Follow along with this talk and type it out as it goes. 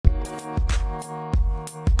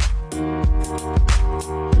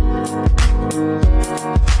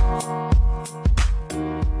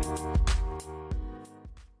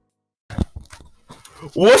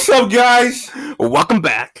What's up, guys? Welcome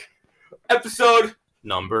back. Episode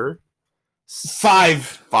Number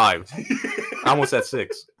 5. I almost said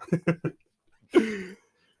 6.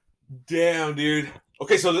 Damn, dude.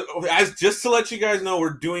 Okay, so just to let you guys know, we're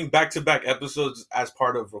doing back-to-back episodes as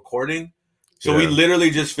part of recording. So we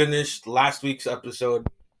literally just finished last week's episode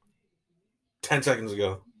 10 seconds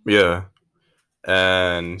ago. Yeah.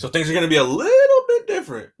 And so things are going to be a little bit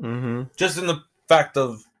different. Mm-hmm. Just in the fact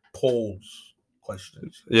of polls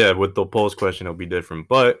questions. Yeah, with the polls question, it'll be different.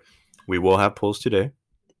 But we will have polls today.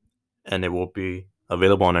 And it will be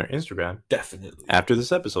available on our Instagram. Definitely. After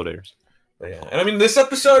this episode airs. Yeah. And I mean, this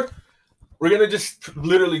episode, we're going to just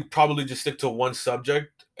literally probably just stick to one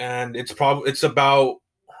subject. And it's about,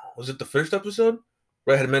 was it the first episode?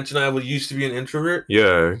 Where I had mentioned I used to be an introvert.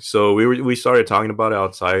 Yeah. So we started talking about it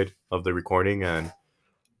outside of the recording. And,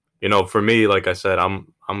 you know, for me, like I said,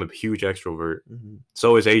 I'm a huge extrovert. Mm-hmm.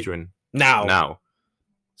 So is Adrian. Now.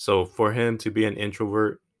 So for him to be an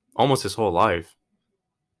introvert almost his whole life,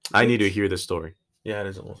 I need to hear this story. Yeah, it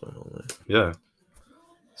is almost my whole life. Yeah.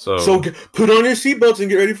 So put on your seatbelts and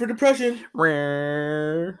get ready for depression.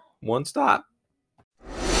 One stop.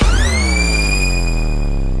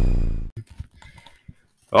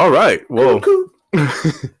 All right. Well.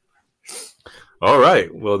 All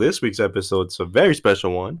right. Well, this week's episode's a very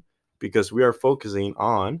special one because we are focusing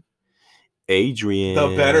on Adrian,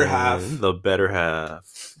 the better half, the greater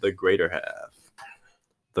half,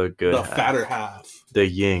 the good, the fatter half, the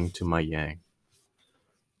yin to my yang.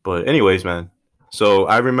 But anyways, man. So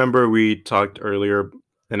I remember we talked earlier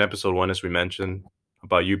in episode 1, as we mentioned,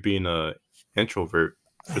 about you being an introvert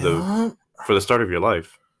for the start of your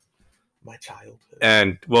life. My childhood.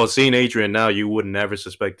 And well, seeing Adrian now, you would never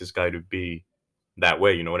suspect this guy to be that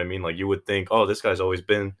way. You know what I mean? Like you would think, oh, this guy's always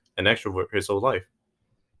been an extrovert his whole life.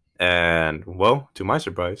 And well, to my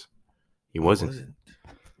surprise, he wasn't.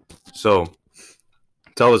 So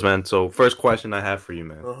tell us, man. So first question I have for you,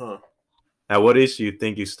 man. Uh-huh. At what age do you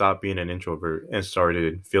think you stopped being an introvert and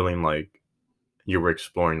started feeling like you were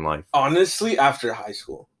exploring life? Honestly, after high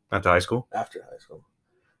school. After high school? After high school.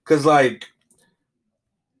 Because, like,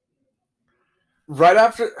 right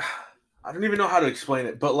after, I don't even know how to explain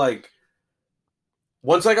it, but, like,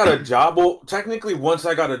 once I got a job, well, technically, once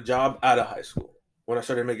I got a job out of high school, when I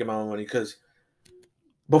started making my own money, because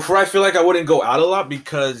before I feel like I wouldn't go out a lot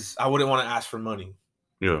because I wouldn't want to ask for money.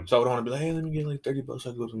 Yeah. So I would want to be like, hey, let me get like $30 so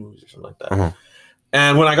I can go to the movies or something like that. Uh-huh.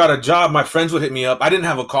 And when I got a job, my friends would hit me up. I didn't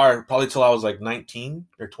have a car probably till I was like 19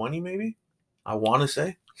 or 20 maybe, I want to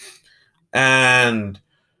say. And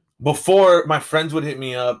before, my friends would hit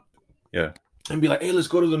me up and be like, hey, let's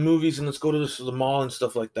go to the movies and let's go to the mall and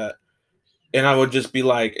stuff like that. And I would just be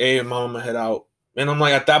like, hey, mom, I'm going to head out. And I'm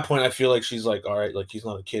like, at that point, I feel like she's like, all right, like he's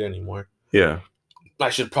not a kid anymore. Yeah. I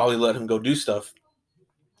should probably let him go do stuff.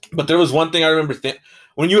 But there was one thing I remember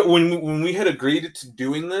when we had agreed to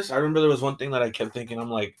doing this, I remember there was one thing that I kept thinking. I'm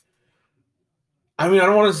like, I mean, I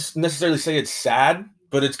don't want to necessarily say it's sad,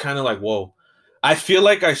 but it's kind of like, whoa. I feel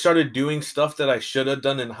like I started doing stuff that I should have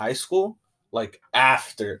done in high school, like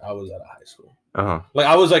after I was out of high school. Uh-huh. Like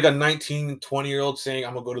I was like a 19, 20-year-old saying,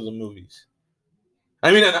 I'm going to go to the movies.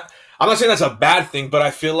 I mean, I'm not saying that's a bad thing, but I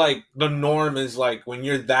feel like the norm is like when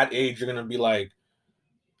you're that age, you're going to be like,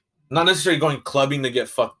 not necessarily going clubbing to get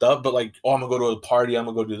fucked up, but like, oh, I'm going to go to a party. I'm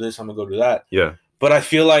going to go do this. I'm going to go do that. Yeah. But I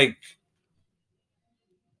feel like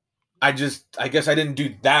I guess I didn't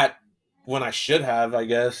do that when I should have, I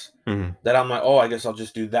guess. Mm-hmm. That I'm like, oh, I guess I'll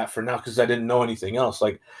just do that for now because I didn't know anything else.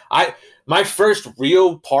 Like my first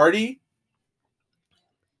real party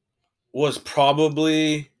was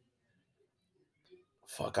probably,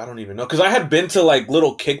 I don't even know. Because I had been to like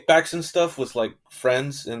little kickbacks and stuff with like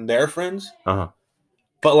friends and their friends. Uh-huh.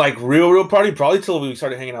 But like real party, probably till we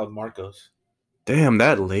started hanging out with Marcos. Damn,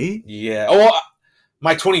 that late? Yeah. Oh, well,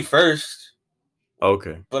 my 21st.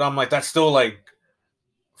 Okay. But I'm like, that's still like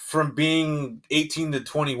from being 18 to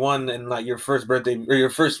 21 and like your first party being like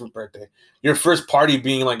your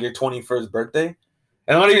 21st birthday.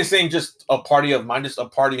 And I'm not even saying just a party of mine, just a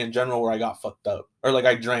party in general where I got fucked up or like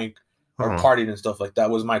I drank or partied and stuff like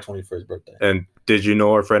that was my 21st birthday. And did you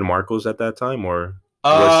know our friend Marcos at that time or?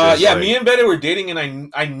 Yeah, me and Betty were dating,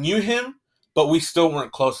 and I knew him, but we still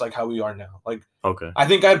weren't close like how we are now. Like, okay, I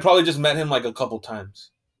think I'd probably just met him like a couple times.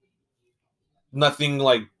 Nothing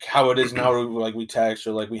like how it is now, where like we text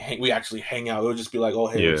or like we actually hang out. It would just be like, oh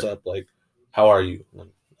hey, what's up? Like, how are you? Like,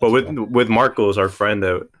 but with Marcos, our friend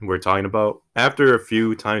that we're talking about, after a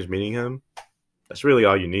few times meeting him, that's really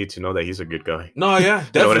all you need to know that he's a good guy. No, yeah,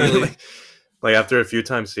 definitely. You know what I mean? Like after a few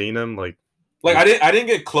times seeing him, like I didn't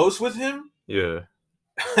get close with him. Yeah.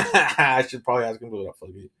 I should probably ask him, but fuck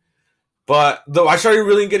it. But though I started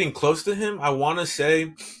really getting close to him, I want to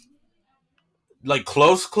say like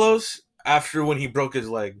close after when he broke his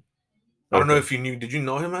leg. I don't know if you knew. Did you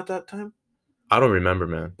know him at that time? I don't remember,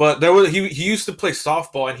 man. But there was he used to play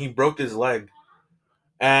softball and he broke his leg.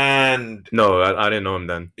 And no, I didn't know him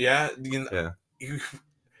then. Yeah, yeah.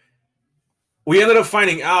 We ended up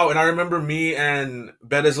finding out, and I remember me and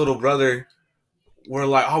Betta's little brother were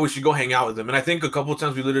like, "Oh, we should go hang out with him." And I think a couple of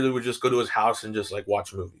times we literally would just go to his house and just like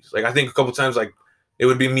watch movies. Like I think a couple of times like it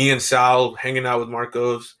would be me and Sal hanging out with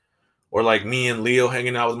Marcos, or like me and Leo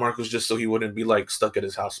hanging out with Marcos, just so he wouldn't be like stuck at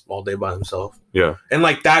his house all day by himself. Yeah, and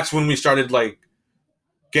like that's when we started like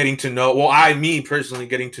getting to know. Well, me personally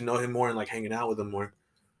getting to know him more and like hanging out with him more.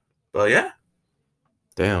 But yeah,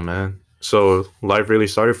 damn man. So life really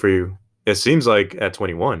started for you. It seems like at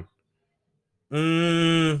 21.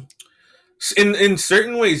 In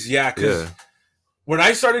certain ways, yeah. Because when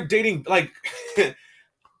I started dating, like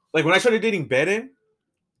when I started dating Bede,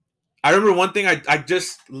 I remember one thing. I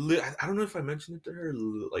don't know if I mentioned it to her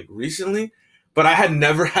like recently, but I had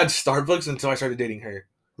never had Starbucks until I started dating her.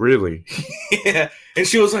 Really? Yeah. And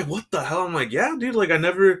she was like, "What the hell?" I'm like, "Yeah, dude. Like I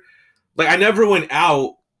never went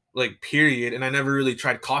out." Like period, and I never really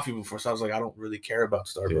tried coffee before, so I was like, I don't really care about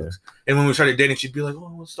Starbucks. Yeah. And when we started dating, she'd be like,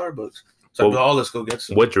 "Oh, what's Starbucks?" So I'd be like, "Oh, let's go get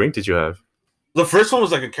some." What drink did you have? The first one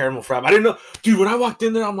was like a caramel frap. I didn't know, dude. When I walked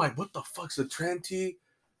in there, I'm like, "What the fuck's a Tranty?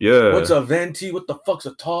 Yeah. What's a Venti? What the fuck's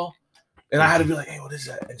a tall?" And I had to be like, "Hey, what is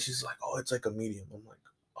that?" And she's like, "Oh, it's like a medium." I'm like,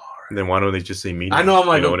 "All right." Then why don't they just say medium? I know. I'm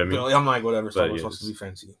like, you know what I mean? I'm like, whatever. Starbucks supposed to be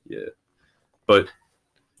fancy. Yeah, but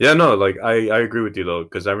yeah, no, like I agree with you though,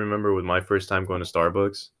 because I remember with my first time going to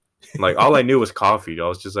Starbucks. Like all I knew was coffee. I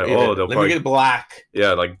was just like, "Oh, they'll let me get black."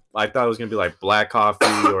 Yeah, like I thought it was gonna be like black coffee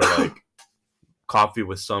or like coffee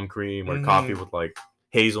with some cream or coffee with like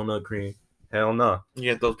hazelnut cream. Hell no.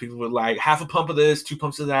 You get those people with like half a pump of this, 2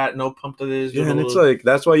 pumps of that, no pump of this. Yeah, and it's like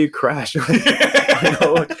that's why you crash. You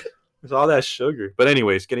know, there's all that sugar. But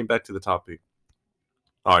anyways, getting back to the topic.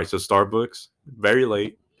 All right, so Starbucks, very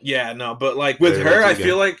late. Yeah, no, but like with her, I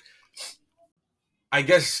feel like. I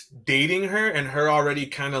guess dating her and her already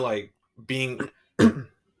kind of like being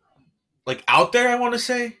like out there, I want to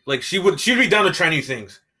say, like she'd be down to try new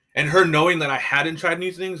things, and her knowing that I hadn't tried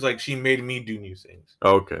new things, like she made me do new things.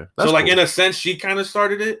 Okay, that's so like cool. In a sense, she kind of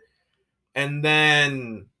started it, and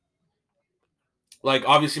then like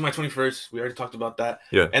obviously my 21st, we already talked about that.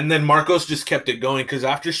 Yeah, and then Marcos just kept it going because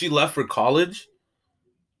after she left for college,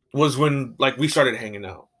 was when like we started hanging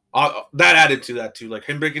out. That added to that too, like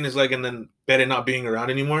him breaking his leg and then Bede not being around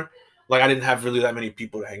anymore. Like I didn't have really that many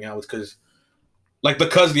people to hang out with because, like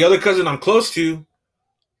the other cousin I'm close to,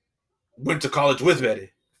 went to college with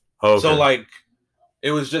Bede. Okay. So like,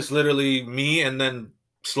 it was just literally me, and then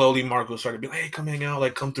slowly Marco started being like, "Hey, come hang out,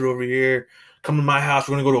 like come through over here, come to my house.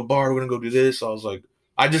 We're gonna go to a bar. We're gonna go do this." So I was like,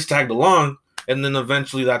 I just tagged along, and then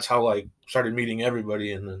eventually that's how like started meeting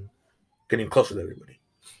everybody and then getting closer to everybody.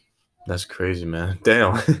 That's crazy, man.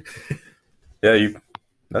 Damn. Yeah,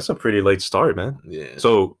 that's a pretty late start, man. Yeah.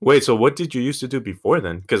 So wait, so what did you used to do before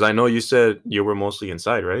then? Because I know you said you were mostly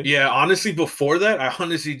inside, right? Yeah, honestly, before that, I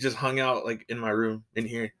honestly just hung out like in my room in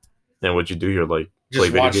here. And what'd you do here? Like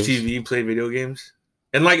just watch TV, play video games,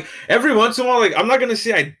 and like every once in a while, like I'm not gonna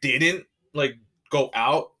say I didn't like go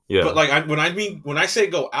out. Yeah. But like when I say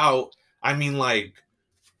go out, I mean like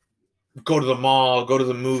go to the mall, go to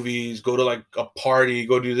the movies, go to like a party,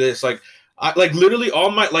 go do this. Like I like literally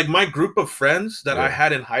all my group of friends that I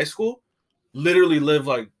had in high school literally live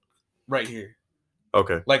like right here.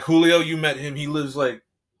 Okay. Like Julio, you met him. He lives like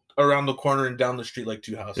around the corner and down the street, like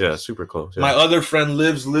 2 houses. Yeah, super close. Yeah. My other friend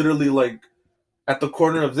lives literally like at the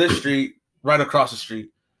corner of this street, right across the street.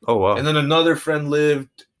 Oh wow. And then another friend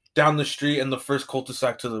lived down the street in the first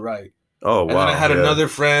cul-de-sac to the right. Oh wow. And then I had another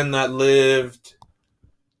friend that lived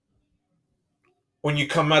when you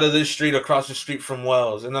come out of this street across the street from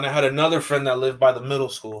Wells. And then I had another friend that lived by the middle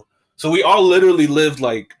school. So we all literally lived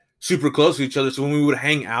like super close to each other. So when we would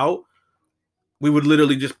hang out, we would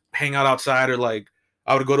literally just hang out outside, or like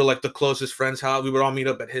I would go to like the closest friend's house. We would all meet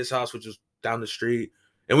up at his house, which is down the street.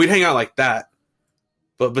 And we'd hang out like that.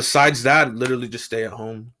 But besides that, literally just stay at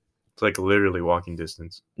home. It's like literally walking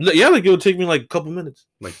distance. Yeah, like it would take me like a couple minutes.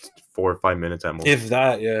 Like 4 or 5 minutes at most. If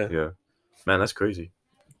that, yeah. Yeah. Man, that's crazy.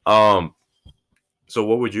 So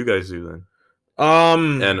what would you guys do then?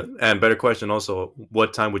 And better question also,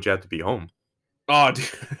 what time would you have to be home? Oh,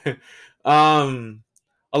 dude.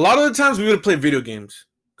 A lot of the times we would play video games.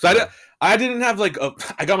 Because I didn't have like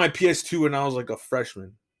I got my PS2 when I was like a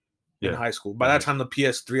freshman in high school. By that time, the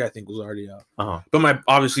PS3 I think was already out. Uh-huh. But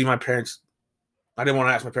obviously my parents, I didn't want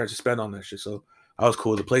to ask my parents to spend on that shit, so I was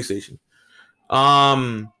cool with the PlayStation.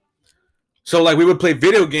 So like we would play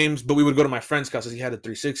video games, but we would go to my friend's house because he had a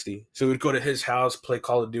 360. So we would go to his house, play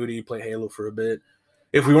Call of Duty, play Halo for a bit.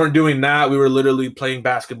 If we weren't doing that, we were literally playing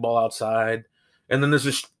basketball outside. And then there's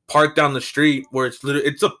this park down the street where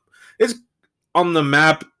it's on the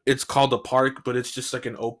map. It's called a park, but it's just like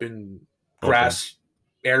an open grass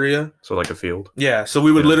area. So like a field. Yeah. So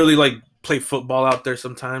we would literally like play football out there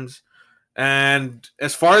sometimes. And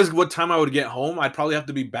as far as what time I would get home, I'd probably have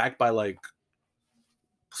to be back by like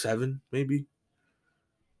 7, maybe.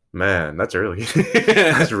 Man, that's early.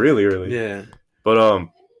 That's really early. Yeah. But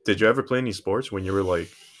did you ever play any sports when you were like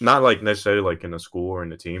not like necessarily like in a school or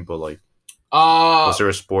in a team, but like was there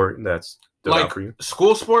a sport that's stood like out for you?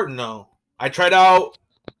 School sport? No. I tried out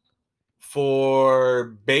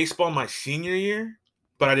for baseball my senior year,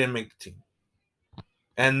 but I didn't make the team.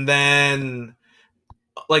 And then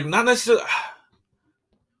like not necessarily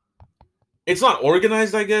it's not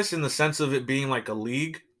organized, I guess, in the sense of it being like a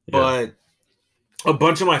league, but a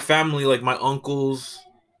bunch of my family, like my uncles,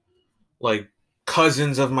 like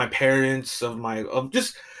cousins of my parents, of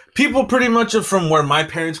just people pretty much from where my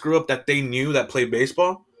parents grew up that they knew that played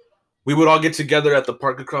baseball. We would all get together at the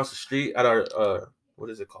park across the street at our what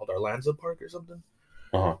is it called? Our Lanza Park or something.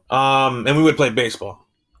 And we would play baseball.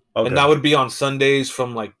 Okay. And that would be on Sundays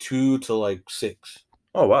from like 2 to like 6.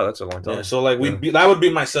 Oh wow, that's a long time. Yeah, so like that would be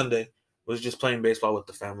my Sunday. Was just playing baseball with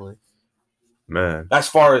the family. Man. As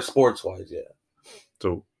far as sports wise, yeah.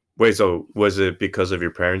 So wait, so was it because of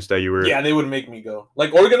your parents that you were? Yeah, they would make me go.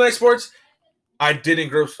 Like organized sports, I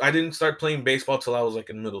didn't start playing baseball till I was like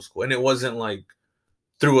in middle school, and it wasn't like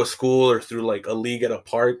through a school or through like a league at a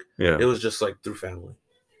park. Yeah, it was just like through family.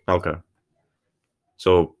 Okay.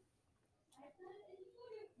 So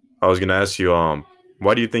I was gonna ask you,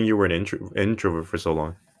 why do you think you were an introvert for so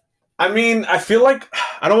long? I mean, I feel like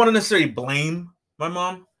I don't want to necessarily blame my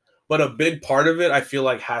mom, but a big part of it I feel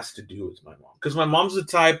like has to do with my mom. Because my mom's the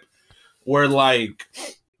type where like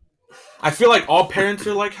I feel like all parents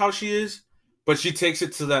are like how she is, but she takes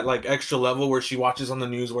it to that like extra level where she watches on the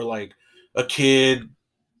news where like a kid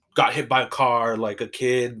got hit by a car, like a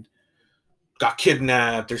kid got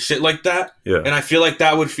kidnapped or shit like that. Yeah. And I feel like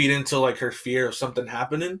that would feed into like her fear of something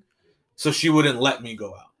happening. So she wouldn't let me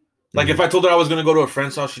go out. Like, if I told her I was going to go to a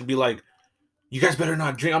friend's house, she'd be like, you guys better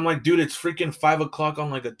not drink. I'm like, dude, it's freaking 5 o'clock on,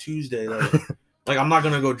 like, a Tuesday. Like, I'm not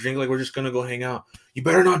going to go drink. Like, we're just going to go hang out. You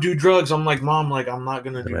better not do drugs. I'm like, Mom, like, I'm not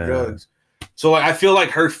going to do drugs. So, like, I feel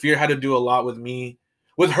like her fear had to do a lot with me,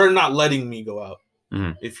 with her not letting me go out,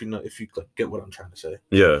 if you like, get what I'm trying to say.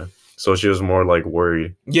 Yeah. So she was more, like,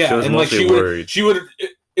 worried. Yeah, she was and, like, worried. She would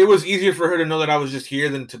it was easier for her to know that I was just here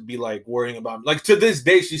than to be, like, worrying about me. Like, to this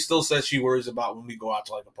day, she still says she worries about when we go out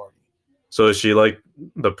to, like, a party. So is she like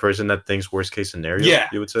the person that thinks worst case scenario? Yeah,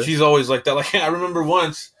 you would say she's always like that. Like I remember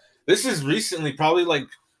once. This is recently, probably like.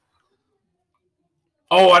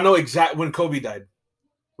 Oh, I know exactly when Kobe died.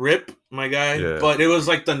 Rip, my guy. Yeah. But it was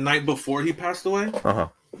like the night before he passed away.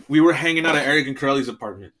 We were hanging out at Eric and Corelli's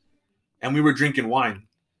apartment, and we were drinking wine.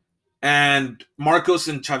 And Marcos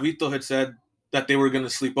and Chavito had said that they were gonna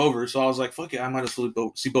sleep over, so I was like, "Fuck it, I might as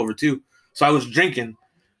well sleep over too." So I was drinking,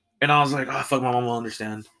 and I was like, "Oh fuck, my mom will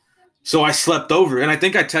understand." So I slept over, and I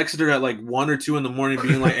think I texted her at like 1 or 2 in the morning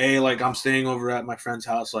being like, hey, like I'm staying over at my friend's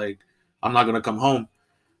house. Like I'm not going to come home.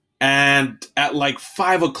 And at like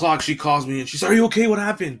 5 o'clock, she calls me and she's like, are you okay? What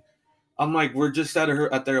happened? I'm like, we're just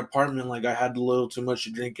at their apartment. Like I had a little too much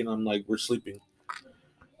to drink and I'm like, we're sleeping.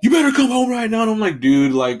 You better come home right now. And I'm like,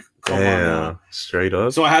 dude, like, come on now. Straight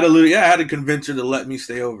up. So I had to convince her to let me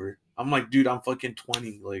stay over. I'm like, dude, I'm fucking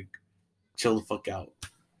 20. Like, chill the fuck out.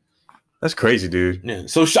 That's crazy, dude. Yeah.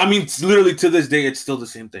 So I mean, literally to this day, it's still the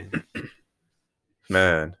same thing.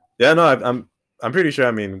 Man. Yeah. No, I'm pretty sure.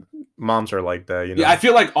 I mean, moms are like that. You know. Yeah, I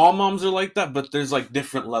feel like all moms are like that, but there's like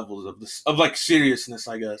different levels of this like seriousness,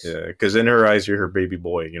 I guess. Yeah, because in her eyes, you're her baby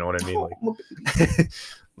boy. You know what I mean? Like,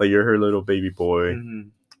 like you're her little baby boy. Mm-hmm.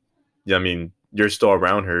 Yeah, I mean, you're still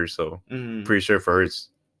around her, so pretty sure for her, it's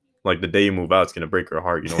like the day you move out, it's gonna break her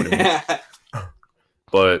heart. You know what I mean?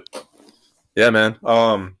 But yeah, man.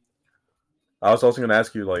 I was also gonna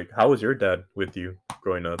ask you, like, how was your dad with you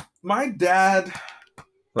growing up? My dad,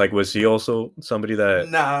 like, was he also somebody that?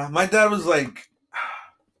 Nah, my dad was like,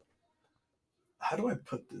 how do I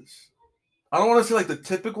put this? I don't want to say like the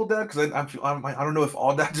typical dad because I don't know if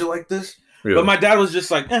all dads are like this. Really? But my dad was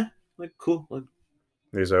just like, like cool. Like,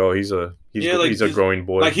 he's like, oh, he's a growing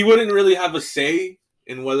boy. Like he wouldn't really have a say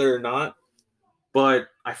in whether or not, but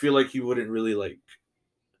I feel like he wouldn't really like.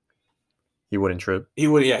 He wouldn't trip. He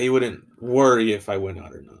wouldn't worry if I went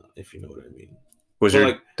out or not, if you know what I mean. Was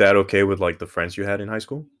your dad okay with like the friends you had in high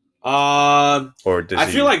school? Or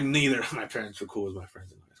I feel like neither of my parents were cool with my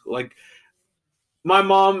friends in high school. Like my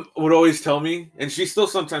mom would always tell me, and she still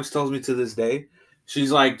sometimes tells me to this day.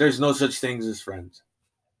 She's like, "There's no such things as friends."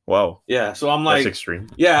 Wow, Yeah, so I'm that's like, extreme.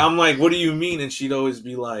 yeah, I'm like, what do you mean? And she'd always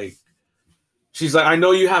be like, she's like, I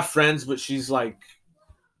know you have friends, but she's like,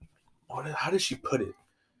 how does she put it?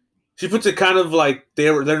 She puts it kind of like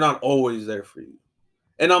they're not always there for you.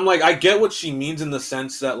 And I'm like, I get what she means in the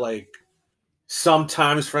sense that like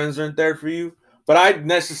sometimes friends aren't there for you, but I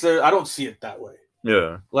don't see it that way.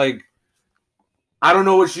 Yeah. Like I don't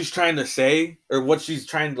know what she's trying to say or what she's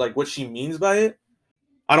trying like what she means by it.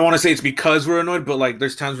 I don't want to say it's because we're annoyed, but like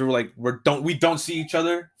there's times where we don't see each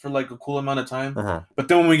other for like a cool amount of time. Uh-huh. But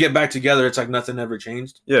then when we get back together, it's like nothing ever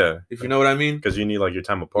changed. Yeah. If you know what I mean. Because you need like your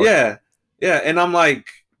time apart. Yeah. Yeah. And I'm like,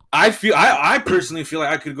 I personally feel like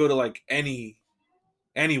I could go to like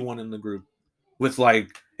anyone in the group with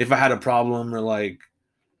like if I had a problem or like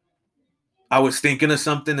I was thinking of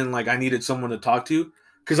something and like I needed someone to talk to.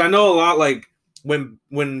 Cause I know a lot like when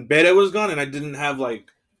Beta was gone and I didn't have like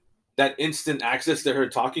that instant access to her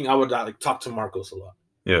talking, I would like talk to Marcos a lot.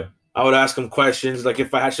 Yeah. I would ask him questions. Like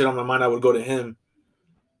if I had shit on my mind, I would go to him.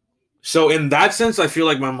 So in that sense, I feel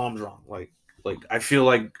like my mom's wrong. Like I feel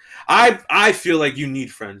like I feel like you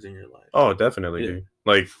need friends in your life. Oh, definitely, dude.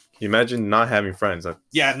 Like imagine not having friends.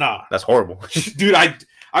 Yeah, nah. That's horrible. Dude, I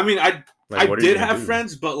mean I did have do?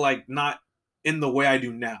 friends, but like not in the way I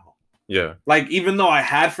do now. Yeah. Like even though I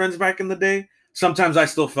had friends back in the day, sometimes I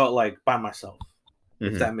still felt like by myself.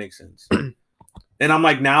 If that makes sense. And I'm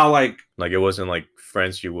like now like it wasn't like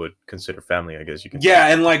friends you would consider family, I guess you can say.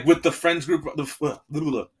 And like with the friends group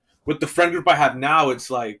with the friend group I have now, it's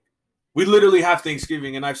like we literally have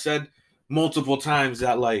Thanksgiving, and I've said multiple times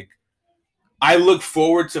that like I look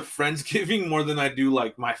forward to Friendsgiving more than I do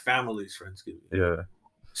like my family's Friendsgiving. Yeah.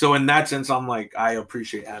 So in that sense, I'm like I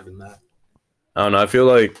appreciate having that. I don't know. I feel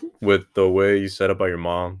like with the way you said about your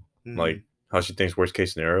mom, like how she thinks worst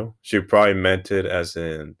case scenario, she probably meant it as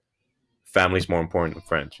in family's more important than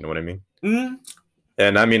friends. You know what I mean? Mm-hmm.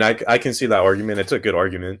 And I mean, I can see that argument. It's a good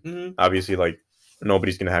argument. Mm-hmm. Obviously, like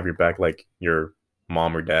nobody's gonna have your back like your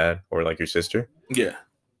mom or dad or like your sister. Yeah.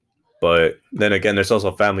 But then again, there's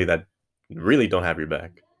also family that really don't have your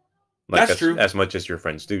back. Like that's true. As much as your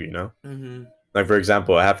friends do, you know? Mm-hmm. Like for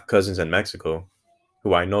example, I have cousins in Mexico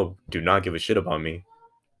who I know do not give a shit about me.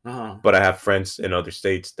 Uh-huh. But I have friends in other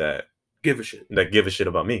states that give a shit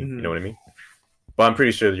about me. You know what I mean? But I'm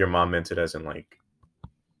pretty sure your mom meant it as in like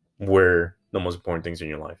where the most important things in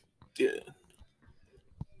your life. Yeah.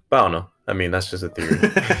 But I don't know. I mean, that's just a theory.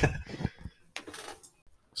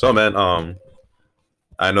 So man,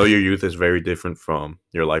 I know your youth is very different from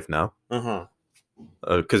your life now.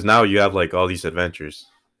 Because now you have like all these adventures.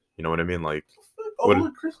 You know what I mean? Like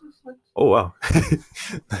Christmas lights. Oh wow.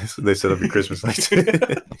 They set up your Christmas lights.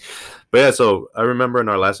 But yeah, so I remember in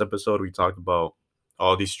our last episode we talked about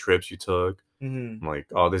all these trips you took, like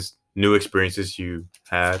all these new experiences you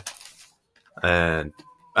had. And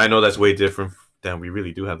I know that's way different. Damn, we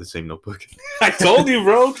really do have the same notebook. I told you,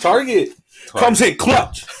 bro. Target. Come say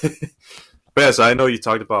clutch. But yeah, so I know you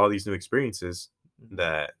talked about all these new experiences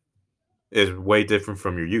that is way different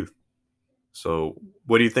from your youth. So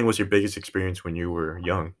what do you think was your biggest experience when you were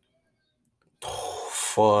young? Oh,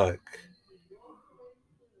 fuck.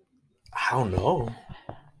 I don't know.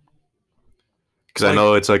 Because like, I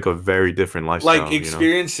know it's like a very different lifestyle. Like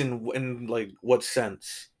experience in like what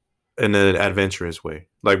sense? In an adventurous way.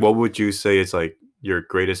 Like what would you say is like your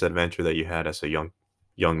greatest adventure that you had as a young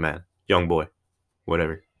man, young boy,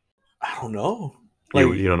 whatever? I don't know. Like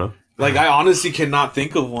you don't know? Like I honestly cannot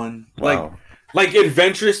think of one. Wow. Like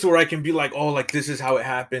adventurous to where I can be like, oh, like this is how it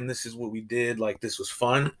happened. This is what we did. Like this was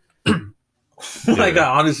fun. Like I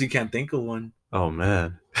honestly can't think of one. Oh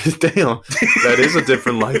man, damn, that is a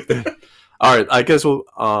different life. Then. All right, I guess we'll.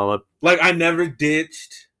 Like I never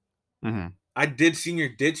ditched. Mm-hmm. I did senior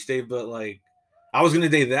ditch day, but like I was gonna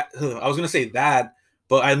say that,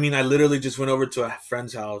 but I mean I literally just went over to a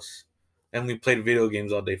friend's house and we played video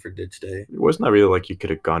games all day for ditch day. It was not really like you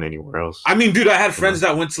could have gone anywhere else. I mean, dude, I had friends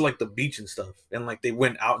that went to like the beach and stuff, and like they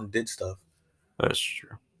went out and did stuff. That's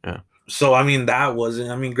true. Yeah. So I mean, that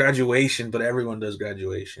wasn't. I mean, graduation, but everyone does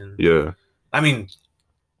graduation. Yeah. I mean,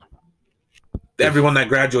 everyone that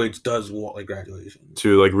graduates does like graduation.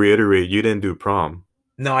 To like reiterate, you didn't do prom.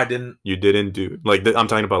 No, I didn't. You didn't do like I'm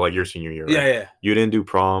talking about like your senior year. Right? Yeah. You didn't do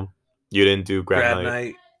prom. You didn't do grad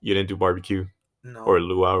night. You didn't do barbecue. No. Or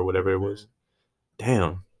luau or whatever it was.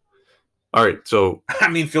 Damn. All right, so I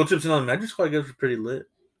mean, field trips in elementary school, I guess, were pretty lit.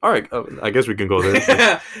 All right, I guess we can go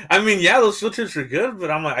there. I mean, yeah, those field trips were good, but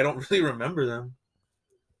I'm like, I don't really remember them.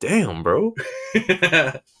 Damn, bro.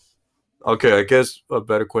 Okay, I guess a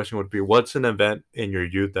better question would be, what's an event in your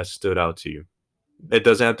youth that stood out to you? it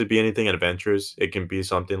doesn't have to be anything adventurous. It can be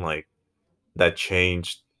something like that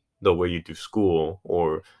changed the way you do school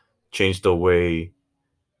or changed the way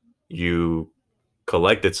you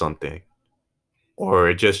collected something, or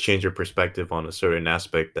it just changed your perspective on a certain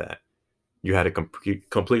aspect that you had a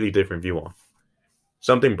completely different view on.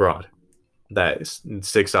 Something broad that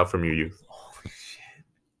sticks out from your youth. Oh shit.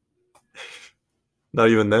 Not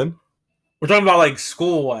even then. We're talking about like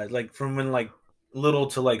school wise, like from when like little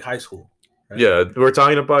to like high school, right? Yeah, we're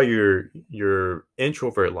talking about your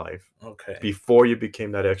introvert life Okay. before you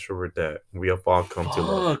became that extrovert that we have all come to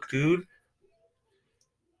love. Fuck, dude.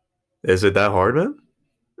 Is it that hard, man?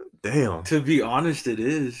 Damn. To be honest, it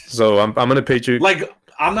is. So I'm gonna paint you. Like,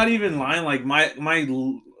 I'm not even lying. Like my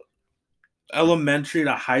elementary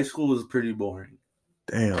to high school was pretty boring.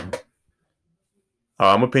 Damn.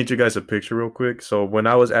 I'm gonna paint you guys a picture real quick. So when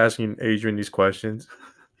I was asking Adrian these questions,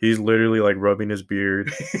 he's literally like rubbing his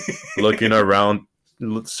beard, looking around,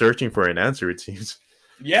 searching for an answer. It seems.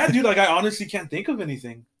 Yeah, dude. Like, I honestly can't think of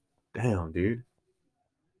anything. Damn, dude.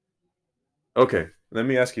 Okay, let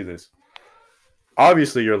me ask you this.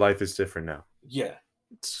 Obviously, your life is different now. Yeah.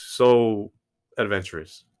 It's so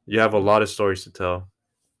adventurous. You have a lot of stories to tell.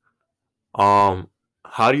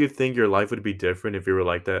 How do you think your life would be different if you were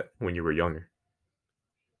like that when you were younger?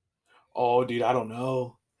 Oh, dude, I don't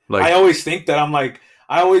know. Like, I always think that I'm like,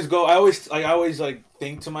 I always like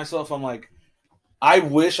think to myself, I'm like, I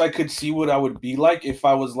wish I could see what I would be like if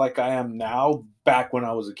I was like I am now back when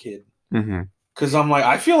I was a kid. mm-hmm. Cause I'm like,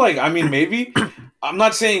 I feel like, I mean, maybe I'm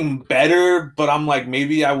not saying better, but I'm like,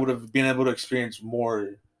 maybe I would have been able to experience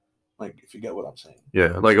more. Like, if you get what I'm saying.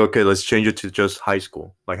 Yeah, like, okay, let's change it to just high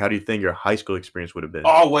school. Like, how do you think your high school experience would have been?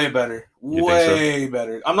 Oh, way better, You think so? way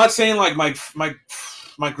better. I'm not saying like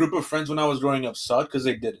my group of friends when I was growing up sucked, because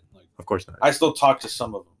they didn't. Like, Of course not. I still talk to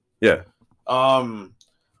some of them. Yeah,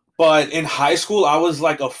 But in high school, I was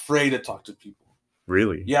like afraid to talk to people.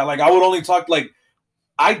 really? Yeah, like I would only talk like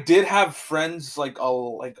I did have friends like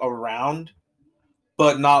around,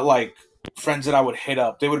 but not like friends that I would hit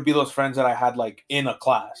up. They would be those friends that I had like in a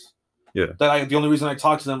class. Yeah. That the only reason I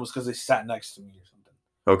talked to them was because they sat next to me or something.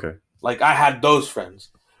 Okay. Like, I had those friends,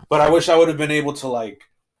 but I wish I would have been able to like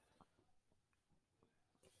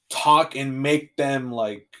talk and make them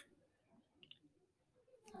like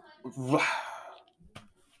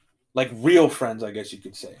real friends, I guess you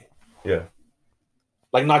could say. Yeah.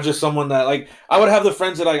 Like, not just someone that like I would have the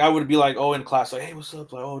friends that like I would be like, oh, in class, like, hey, what's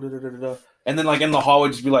up? Like, oh, da da da da, and then like in the hallway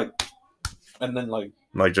just be like, and then like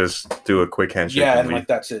just do a quick handshake. Yeah, and like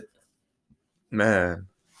that's it. Man,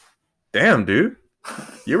 damn, dude,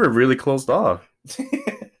 you were really closed off.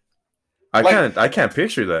 I can't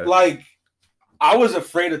picture that. Like, I was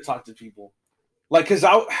afraid to talk to people, like, cause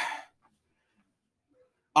I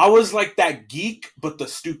was like that geek, but the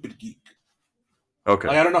stupid geek. Okay.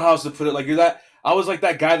 Like, I don't know how else to put it. Like, you're that. I was like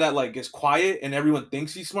that guy that like is quiet and everyone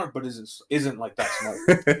thinks he's smart, but isn't like that smart.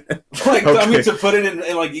 Like, okay. I mean, to put it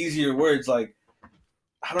in like easier words, like,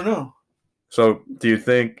 I don't know. So, do you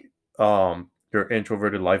think your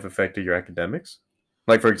introverted life affected your academics?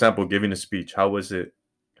 Like, for example, giving a speech. How was it?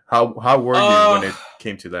 How were you when it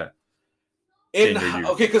came to that?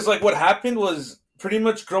 Okay, because like what happened was pretty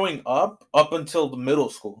much growing up until the middle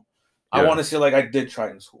school. Yeah. I want to say like I did try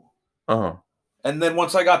in school. Uh-huh. And then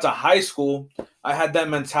once I got to high school, I had that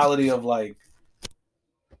mentality of like,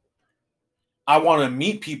 I want to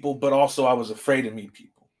meet people, but also I was afraid to meet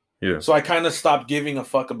people. Yeah. So I kind of stopped giving a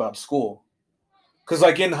fuck about school. Cause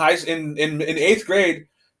like in 8th grade,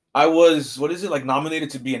 I was like nominated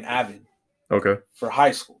to be an Avid. Okay. For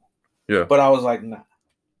high school. Yeah. But I was like, nah.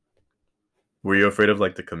 Were you afraid of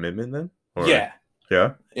like the commitment then? Or, yeah.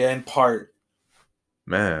 Yeah? Yeah, in part.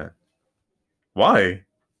 Man. Why?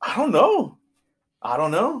 I don't know.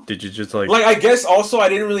 Did you just like I guess also I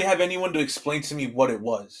didn't really have anyone to explain to me what it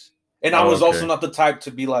was. And I was also not the type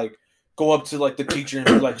to be like, go up to like the teacher and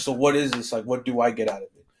be like, so what is this? Like, what do I get out of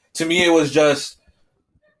it? To me, it was just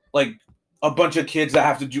like a bunch of kids that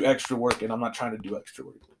have to do extra work, and I'm not trying to do extra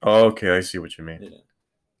work. Oh, okay, I see what you mean. Yeah.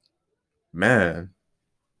 Man.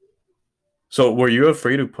 So were you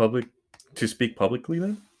afraid to speak publicly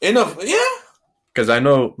then? Yeah. Because I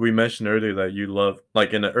know we mentioned earlier that you love,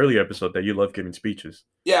 like in an earlier episode, that you love giving speeches.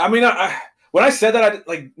 Yeah, I mean, when I said that, I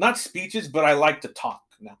like not speeches, but I like to talk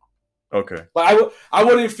now. Okay. But I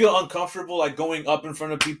wouldn't feel uncomfortable like going up in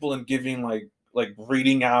front of people and giving like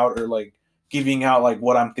reading out or like giving out like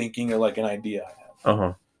what I'm thinking or like an idea I have.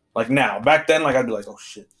 Uh-huh. Like now, back then, like I'd be like, oh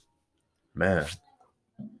shit. Man.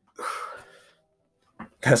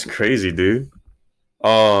 That's crazy, dude.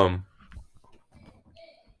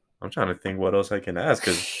 I'm trying to think what else I can ask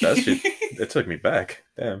because that shit it took me back.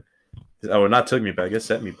 Damn. Oh, not took me back. It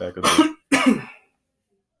set me back a bit.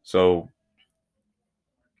 So,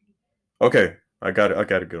 okay, I got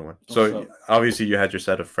a good one. So obviously you had your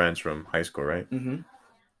set of friends from high school, right? Mm-hmm.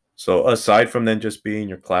 So aside from them just being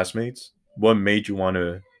your classmates, what made you want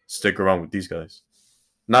to stick around with these guys?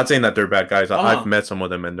 Not saying that they're bad guys. I've met some of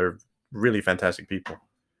them and they're really fantastic people.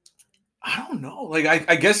 I don't know. Like,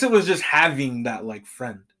 I guess it was just having that, like,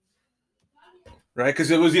 friend. Right?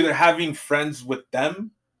 Because it was either having friends with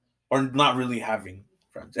them or not really having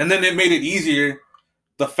friends. And then it made it easier,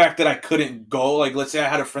 the fact that I couldn't go. Like, let's say I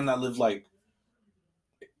had a friend that lived, like,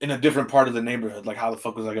 in a different part of the neighborhood. Like, how the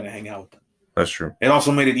fuck was I going to hang out with them? That's true. It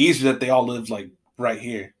also made it easier that they all lived, like, right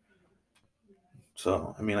here.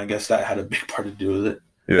 So, I mean, I guess that had a big part to do with it.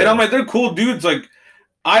 Yeah. And I'm like, they're cool dudes. Like,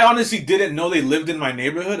 I honestly didn't know they lived in my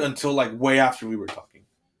neighborhood until, like, way after we were talking.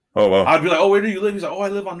 Oh, wow. I'd be like, oh, where do you live? He's like, oh, I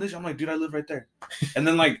live on this. I'm like, dude, I live right there. And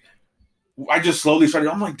then, like, I just slowly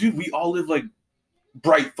started. I'm like, dude, we all live, like,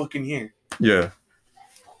 bright fucking here. Yeah.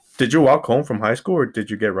 Did you walk home from high school or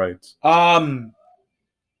did you get rides? In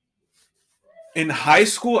high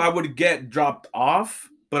school, I would get dropped off,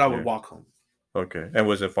 but I would walk home. Okay. And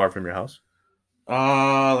was it far from your house?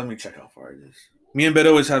 Let me check how far it is. Me and Bet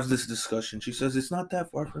always have this discussion. She says, it's not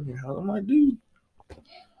that far from your house. I'm like, dude.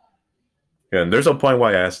 Yeah, and there's a point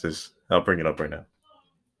why I asked this. I'll bring it up right now.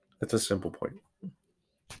 It's a simple point.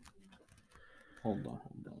 Hold on.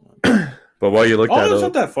 But while you look that up... it's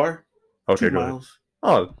not that far. Okay, 2 miles.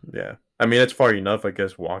 Oh, yeah. I mean, it's far enough, I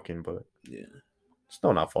guess, walking, but... Yeah. It's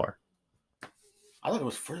still not far. I thought it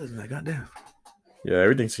was further than that. Goddamn. Yeah,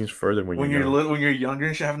 everything seems further when you're little, when you're younger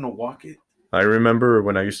and shit, having to walk it. I remember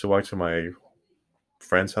when I used to walk to my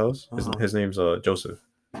friend's house. His name's Joseph.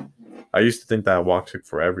 I used to think that walk took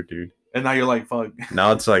forever, dude. And now you're like, fuck.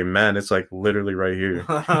 Now it's like, man, it's like literally right here.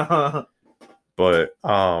 But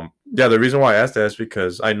yeah, the reason why I asked that is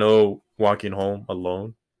because I know walking home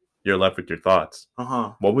alone, you're left with your thoughts.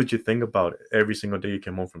 What would you think about every single day you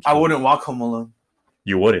came home from school? I wouldn't walk home alone.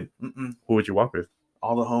 You wouldn't? Mm-mm. Who would you walk with?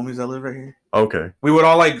 All the homies that live right here. Okay. We would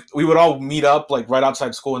all meet up like right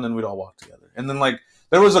outside school, and then we'd all walk together. And then like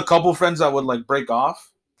there was a couple friends that would like break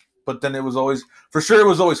off, but then it was always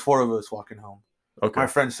 4 of us walking home. Okay. My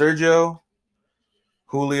friend Sergio,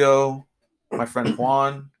 Julio, my friend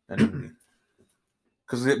Juan, and me.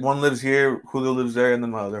 Because one lives here, Julio lives there, and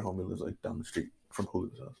then my other homie lives like down the street from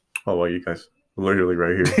Julio's house. Oh well, you guys literally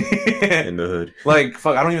right here in the hood. Like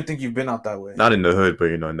fuck, I don't even think you've been out that way. Not in the hood,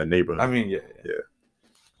 but in the neighborhood. I mean, yeah.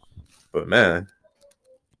 But man,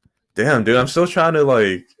 damn, dude, I'm still trying to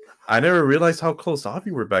like. I never realized how close off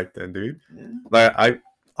you were back then, dude. Yeah. Like I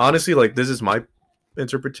honestly like this is my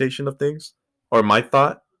interpretation of things, or my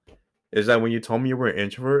thought is that when you told me you were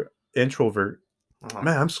an introvert.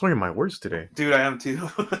 Man, I'm slurring my words today. Dude, I am too.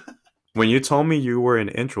 When you told me you were an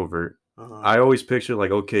introvert, I always pictured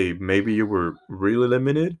like, okay, maybe you were really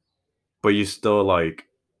limited, but you still like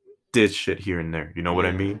did shit here and there. You know what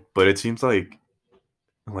I mean? But it seems like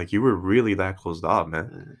you were really that closed off,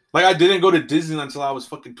 man. Like I didn't go to Disney until I was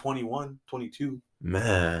fucking 21, 22.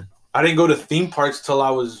 Man. I didn't go to theme parks till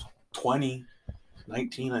I was 20,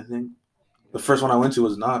 19, I think. The first one I went to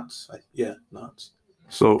was Knott's. Knott's.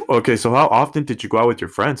 So, okay, so how often did you go out with your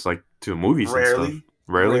friends, like, to movies and stuff?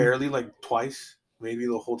 Rarely, like, twice, maybe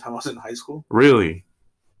the whole time I was in high school. Really?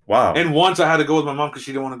 Wow. And once I had to go with my mom because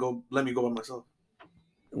she didn't want to let me go by myself.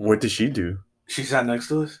 What did she do? She sat next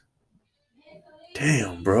to us.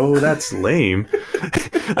 Damn, bro, that's lame.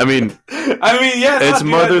 I mean, yeah. It's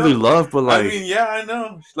motherly love, but like... I mean, yeah, I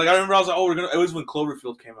know. Like, I remember I was like, it was when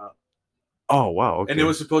Cloverfield came out. Oh, wow, okay. And it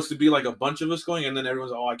was supposed to be, like, a bunch of us going, and then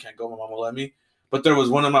everyone's like, oh, I can't go, my mom will let me. But there was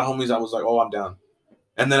one of my homies that was like, "Oh, I'm down,"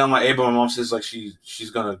 and then I'm like, "Hey," but my mom says like she's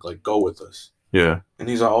gonna like go with us. Yeah. And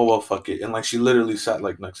he's like, "Oh well, fuck it," and like she literally sat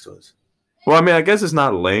like next to us. Well, I mean, I guess it's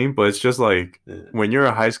not lame, but it's just like when you're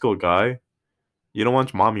a high school guy, you don't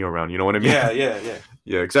want your mommy around. You know what I mean? Yeah.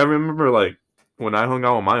 Yeah, because I remember like when I hung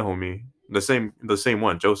out with my homie, the same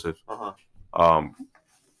one, Joseph.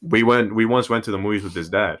 We once went to the movies with his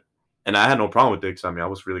dad, and I had no problem with it because I mean I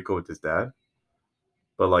was really cool with his dad.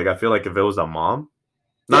 But like I feel like if it was a mom,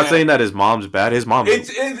 not saying that his mom's bad. His mom,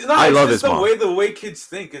 I love his mom. The way kids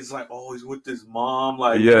think is like, oh, he's with his mom,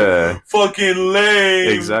 like fucking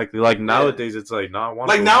lame. Exactly. Like nowadays, it's like, I want.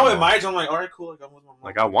 Like now at my age, I'm like, all right, cool. Like I'm with my mom.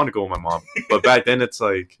 Like I want to go with my mom, but back then it's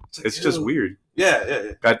like it's just weird.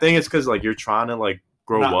 Yeah. I think it's because like you're trying to like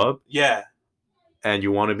grow up. Yeah. And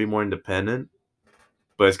you want to be more independent,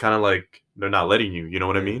 but it's kind of like they're not letting you. You know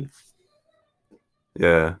what I mean?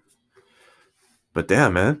 Yeah. But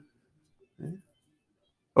damn, man.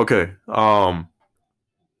 Okay. I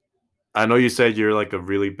know you said you're like a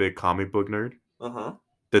really big comic book nerd.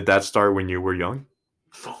 Did that start when you were young?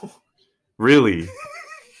 Really?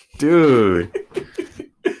 Dude.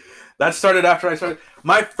 That started after I started.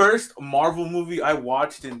 My first Marvel movie I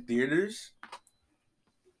watched in theaters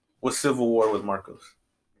was Civil War with Marcos.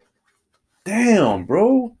 Damn,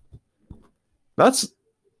 bro.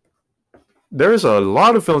 There's a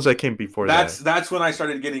lot of films that came before that. That's when I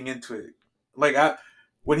started getting into it. Like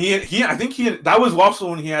when I think that was also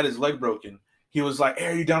when he had his leg broken. He was like, "Hey,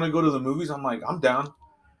 are you down to go to the movies?" I'm like, "I'm down."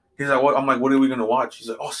 He's like, "What?" I'm like, "What are we gonna watch?" He's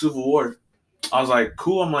like, "Oh, Civil War." I was like,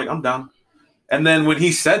 "Cool." I'm like, "I'm down." And then when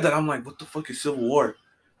he said that, I'm like, "What the fuck is Civil War?"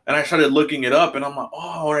 And I started looking it up, and I'm like, "Oh,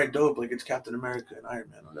 all right, dope. Like it's Captain America and Iron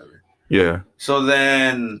Man, whatever." Yeah. So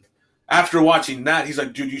then after watching that, he's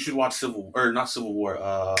like, "Dude, you should watch not Civil War,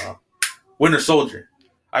 Winter Soldier."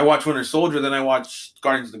 I watched Winter Soldier, then I watched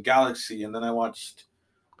Guardians of the Galaxy, and then I watched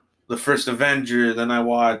the first Avenger, then I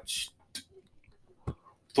watched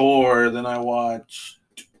Thor, then I watched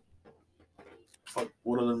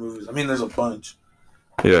what other movies? I mean, there's a bunch.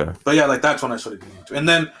 Yeah. But yeah, like that's when I started getting into it. And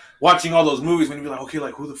then watching all those movies, when you'd be like, okay,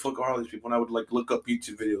 like who the fuck are all these people? And I would like look up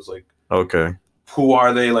YouTube videos, like, okay, who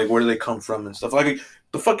are they? Like, where do they come from and stuff? Like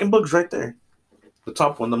the fucking book's right there, the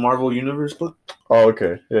top one, the Marvel Universe book. Oh,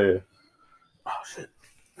 okay, yeah. Oh shit,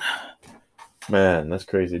 man, that's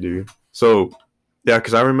crazy, dude. So, yeah,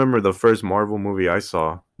 because I remember the first Marvel movie I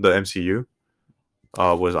saw, the MCU,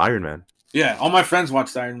 was Iron Man. Yeah, all my friends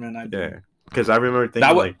watched Iron Man. Yeah, because I remember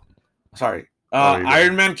thinking sorry.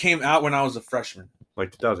 Iron Man came out when I was a freshman.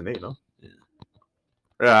 Like 2008, no?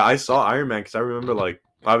 Yeah, I saw Iron Man because I remember, like,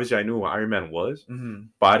 obviously I knew what Iron Man was,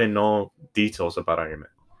 but I didn't know details about Iron Man.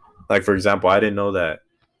 Like, for example, I didn't know that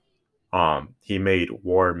he made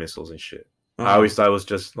war missiles and shit. I always thought it was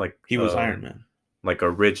just, like... He was Iron Man. Like, a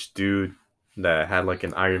rich dude that had, like,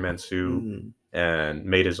 an Iron Man suit and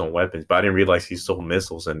made his own weapons. But I didn't realize he sold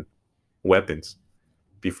missiles and weapons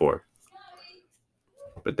before.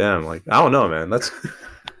 But damn, like, I don't know, man.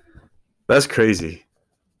 That's crazy.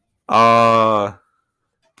 I'm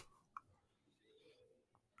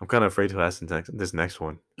kind of afraid to ask this next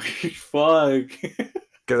one. Fuck.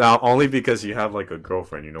 Only because you have like a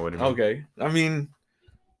girlfriend, you know what I mean? Okay. I mean,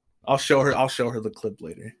 I'll show her the clip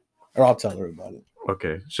later, or I'll tell her about it.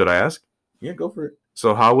 Okay. Should I ask? Yeah, go for it.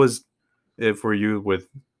 So, how was it for you with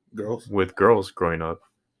girls? With girls growing up,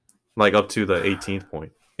 like up to the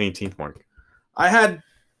 18th mark? I had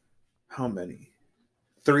how many?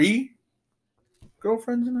 3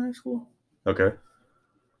 girlfriends in high school. Okay.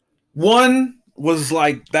 One was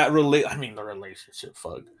like that the relationship,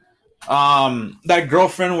 fuck. That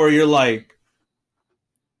girlfriend where you're like,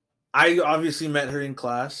 I obviously met her in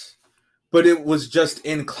class, but it was just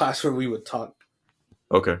in class where we would talk.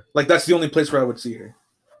 Okay. Like that's the only place where I would see her.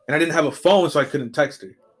 And I didn't have a phone, so I couldn't text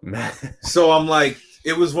her. Man. So I'm like,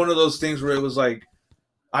 it was one of those things where it was like,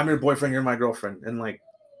 I'm your boyfriend, you're my girlfriend. And like,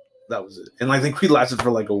 that was it. And I think we lasted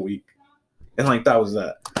for like a week. And like, that was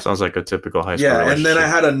that. Sounds like a typical high school relationship. And then I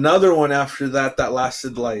had another one after that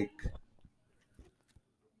lasted like,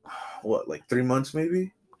 3 months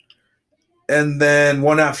maybe? And then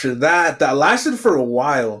one after that lasted for a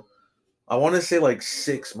while. I want to say like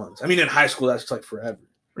 6 months. I mean, in high school, that's like forever.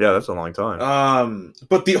 Yeah, that's a long time.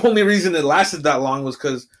 But the only reason it lasted that long was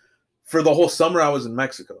because for the whole summer I was in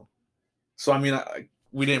Mexico. So I mean,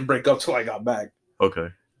 we didn't break up till I got back. Okay.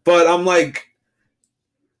 But I'm like,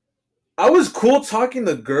 I was cool talking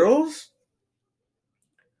to girls,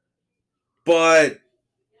 but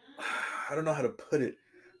I don't know how to put it.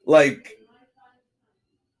 Like,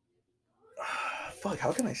 fuck,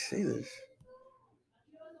 how can I say this?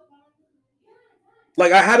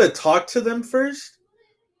 Like, I had to talk to them first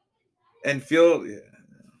and feel. Yeah.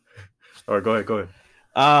 All right, go ahead.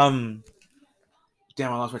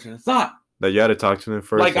 Damn, I lost my train of thought. That you had to talk to them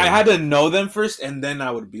first. Like, I had to know them first, and then I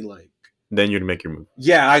would be like. Then you'd make your move.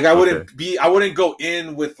 Yeah, like I wouldn't go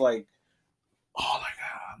in with like, oh, like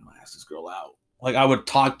I'm gonna ask this girl out. Like I would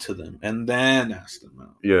talk to them and then ask them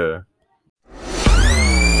out. Yeah.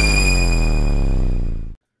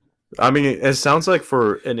 I mean, it sounds like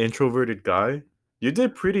for an introverted guy, you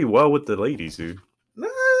did pretty well with the ladies, dude.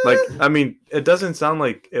 Like, I mean, it doesn't sound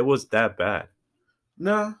like it was that bad.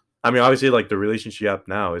 No. I mean, obviously, like, the relationship you have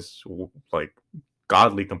now is, like,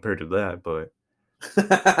 godly compared to that, but...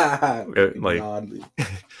 godly.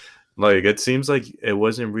 Like, it seems like it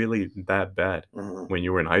wasn't really that bad when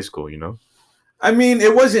you were in high school, you know? I mean,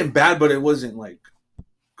 it wasn't bad, but it wasn't, like,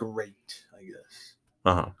 great, I guess.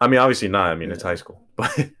 I mean, obviously not. I mean, it's high school.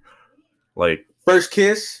 But, like... First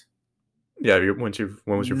kiss? Yeah, when was your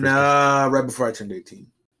first kiss? Right before I turned 18.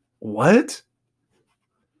 What?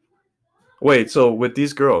 Wait, so with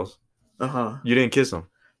these girls, you didn't kiss them?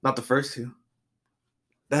 Not the first 2.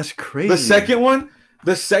 That's crazy.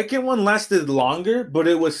 The second one lasted longer, but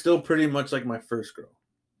it was still pretty much like my first girl.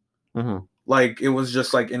 Mm-hmm. Like it was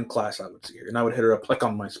just like in class, I would see her, and I would hit her up like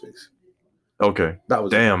on MySpace. Okay. That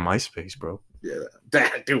was damn MySpace, bro. Yeah,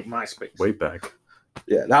 damn, dude, MySpace. Way back.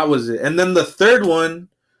 Yeah, that was it. And then the third one,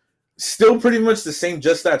 still pretty much the same,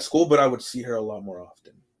 just at school, but I would see her a lot more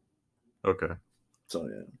often. Okay. So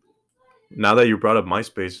yeah. Now that you brought up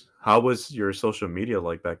MySpace, how was your social media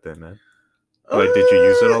like back then, man? Like, did you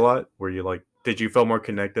use it a lot? Were you like, did you feel more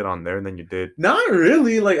connected on there than you did? Not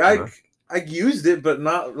really. Like I used it, but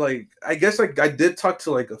not like, I guess like I did talk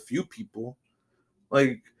to like a few people,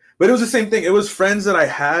 like, but it was the same thing. It was friends that I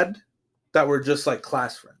had that were just like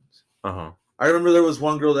class friends. I remember there was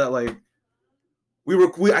one girl that like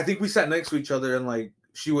I think we sat next to each other, and like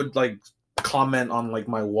she would like comment on like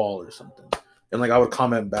my wall or something, and like I would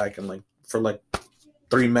comment back, and like for like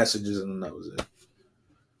 3 messages, and then that was it.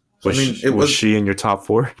 So, was she in your top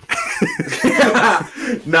 4?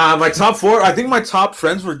 Nah, my top 4. I think my top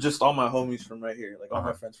friends were just all my homies from right here, like all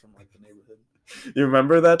my friends from like the neighborhood. You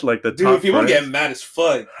remember that, like the dude, top? If you would get mad as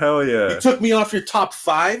fuck. Hell yeah! You took me off your top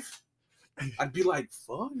 5. I'd be like,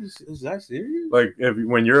 "Fuck, is that serious?" Like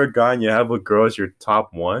when you're a guy and you have a girl as your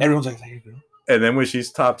top 1, everyone's like, "There you go." And then when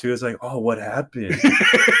she's top 2, it's like, "Oh, what happened?"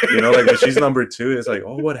 You know, like when she's number 2, it's like,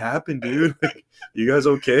 "Oh, what happened, dude? Like, you guys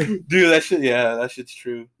okay?" Dude, that shit's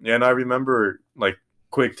true. Yeah, and I remember, like,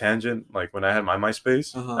 quick tangent, like when I had my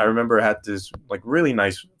MySpace, I remember I had this like really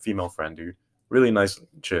nice female friend, dude, really nice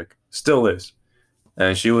chick, still is,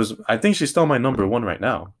 and I think she's still my number 1 right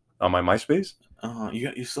now on my MySpace.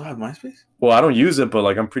 You still have MySpace? Well, I don't use it, but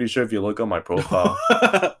like I'm pretty sure if you look on my profile,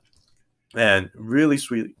 and really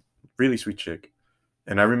sweet chick.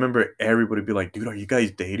 And I remember everybody be like, "Dude, are you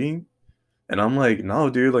guys dating?" And I'm like, "No,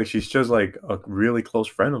 dude, like she's just like a really close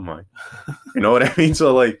friend of mine." You know what I mean?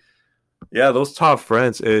 So like, yeah, those top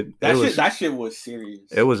friends, that shit was serious.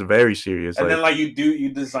 It was very serious. And then like you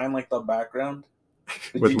design like the background.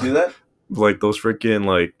 Did you do that? Like those freaking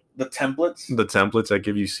like the templates that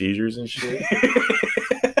give you seizures and shit.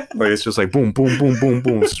 Like it's just like boom, boom, boom, boom,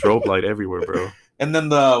 boom, strobe light everywhere, bro. And then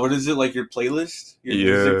what is it, like your playlist? Your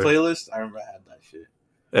music playlist? I remember I had that shit.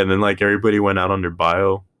 And then like everybody went out on their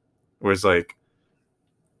bio where it's like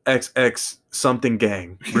XX something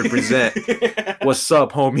gang represent. What's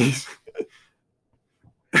up, homies?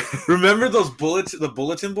 Remember those the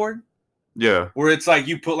bulletin board? Yeah. Where it's like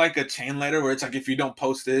you put like a chain letter where it's like, if you don't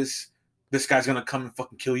post this guy's gonna come and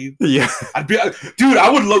fucking kill you. Yeah. Dude, I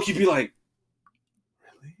would low-key be like,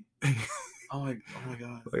 really? Oh my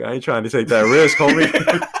god. Like I ain't trying to take that risk, homie.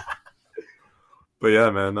 But yeah,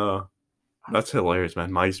 man, that's hilarious, man.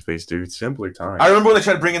 MySpace, dude. Simpler times. I remember when they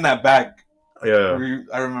tried bringing that back. Yeah.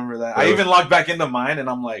 I remember that. I even logged back into mine, and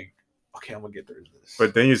I'm like, okay, I'm gonna get through this.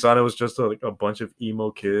 But then you saw it was just like a bunch of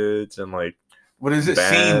emo kids and like, what is it?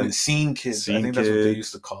 Scene kids. I think that's what they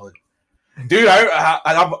used to call it. Dude,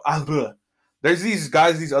 I there's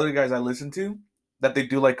these other guys I listen to that they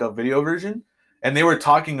do like a video version, and they were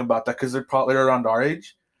talking about that because they're probably around our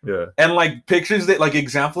age. Yeah. And like pictures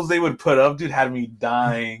examples they would put up, dude, had me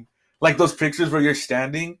dying. Like those pictures where you're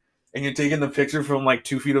standing and you're taking the picture from like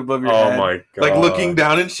 2 feet above your head. Oh my god. Like looking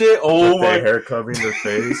down and shit. Oh with my their hair covering their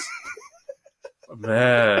face.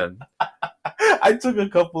 Man. I took a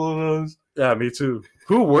couple of those. Yeah, me too.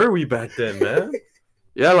 Who were we back then, man?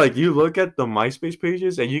 Yeah, like you look at the MySpace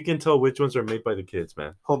pages and you can tell which ones are made by the kids,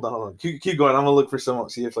 man. Hold on. Keep going. I'm gonna look for some,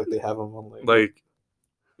 see if like they have them on like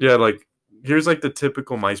yeah, like here's like the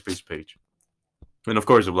typical MySpace page. And of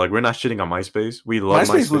course, like we're not shitting on MySpace. We love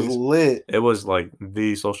MySpace. MySpace was lit. It was like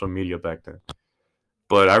the social media back then.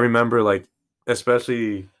 But I remember like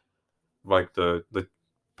especially like the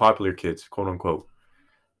popular kids, quote unquote,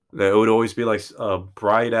 that it would always be like a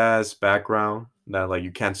bright ass background that like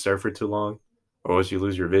you can't stare for too long, or else you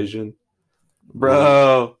lose your vision.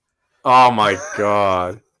 Bro. Oh my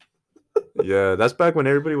god. Yeah, that's back when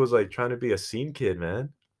everybody was like trying to be a scene kid, man.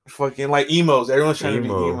 Fucking like emos. Everyone's trying to be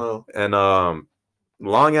emo. And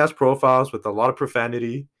long ass profiles with a lot of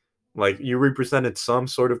profanity. Like you represented some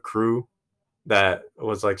sort of crew that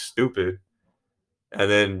was like stupid. And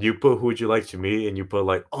then you put who would you like to meet, and you put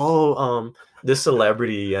like, this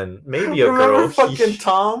celebrity and maybe a girl. Fucking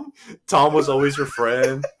Tom. Tom was always your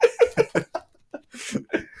friend.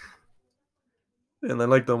 And then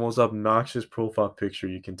like the most obnoxious profile picture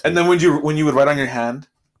you can take. And then when you would write on your hand.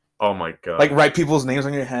 Oh my god. Like write people's names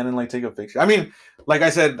on your hand and like take a picture. I mean, like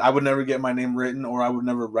I said, I would never get my name written, or I would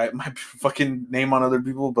never write my fucking name on other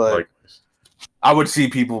people, but like, I would see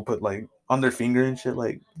people put like on their finger and shit,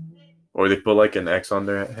 like, or they put like an X on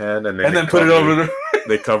their hand and then put it over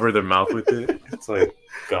they cover their mouth with it. It's like,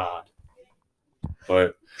 God.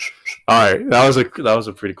 But All right, that was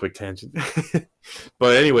a pretty quick tangent.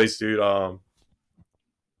 But anyways, dude,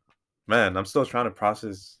 man, I'm still trying to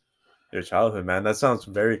process your childhood, man. That sounds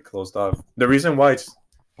very closed off. The reason why it's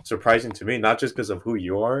surprising to me, not just because of who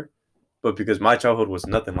you are, but because my childhood was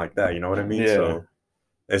nothing like that. You know what I mean? Yeah. So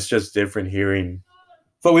it's just different hearing.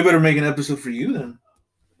 But we better make an episode for you then.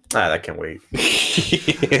 That can't wait.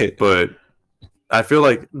 But I feel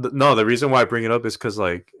like no. The reason why I bring it up is because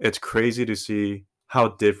like it's crazy to see how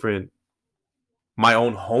different my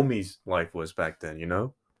own homie's life was back then. You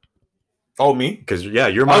know? Oh, me? Because yeah,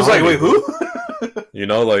 you're my. I was homie, like, wait, who? You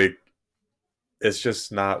know, like it's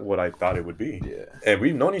just not what I thought it would be. Yeah. And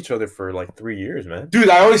we've known each other for like 3 years, man. Dude,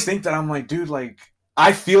 I always think that. I'm like, dude, like,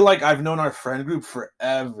 I feel like I've known our friend group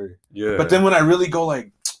forever. Yeah. But then when I really go,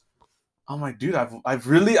 like, I'm like, dude, I've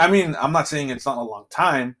really, I mean, I'm not saying it's not a long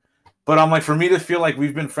time, but I'm like, for me to feel like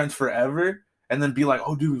we've been friends forever and then be like,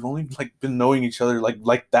 oh, dude, we've only like been knowing each other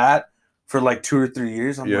like that for like 2 or 3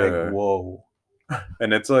 years. I'm like, whoa.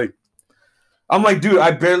 And it's like, I'm like, dude,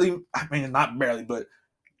 I mean, not barely, but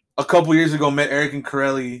a couple years ago met Eric and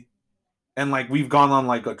Corelli, and like we've gone on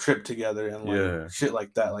like a trip together and like shit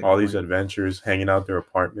like that. Like all these adventures, hanging out their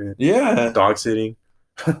apartment, dog sitting.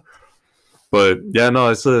 But yeah, no,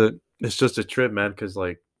 it's just a trip, man, because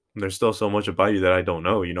like there's still so much about you that I don't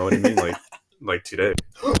know. You know what I mean? Like today.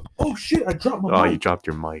 Oh shit! I dropped my mic. You dropped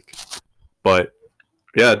your mic. But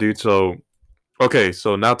yeah, dude. So okay,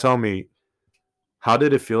 so now tell me, how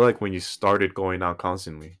did it feel like when you started going out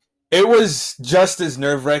constantly? It was just as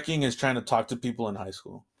nerve-wracking as trying to talk to people in high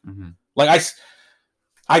school. Mm-hmm. Like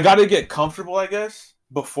I got to get comfortable, I guess,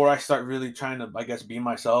 before I start really trying to, I guess, be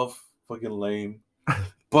myself. Fucking lame.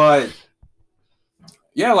 But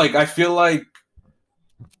yeah, like I feel like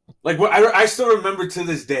I still remember to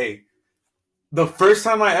this day, the first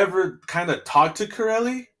time I ever kind of talked to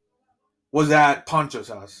Corelli was at Poncho's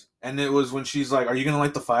house, and it was when she's like, "Are you gonna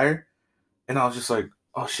light the fire?" And I was just like,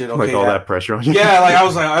 "Oh shit, okay." Like all that pressure on you. Yeah, like I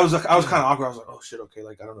was kind of awkward. I was like, "Oh shit, okay."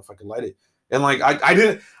 Like I don't know if I can light it, and like I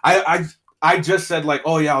didn't. I just said like,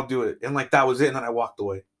 "Oh yeah, I'll do it," and like that was it, and then I walked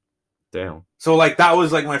away. Damn. So like that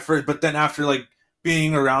was like my first, but then after like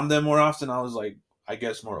being around them more often, I was like, I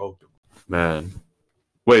guess more open. Man,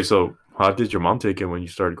 wait. So how did your mom take it when you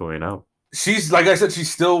started going out? She's like I said, she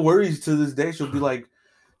still worries to this day. She'll be like,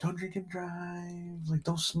 "Don't drink and drive. Like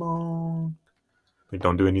don't smoke. Like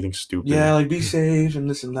don't do anything stupid. Yeah, like be safe and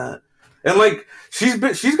this and that." And like she's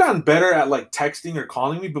gotten better at like texting or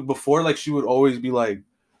calling me, but before like she would always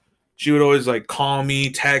like call me,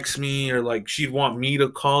 text me, or like she'd want me to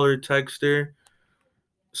call her, text her.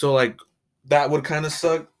 So like that would kind of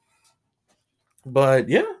suck. But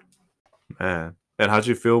yeah. Man. And how'd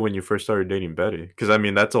you feel when you first started dating Betty? Because I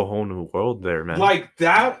mean that's a whole new world there, man. Like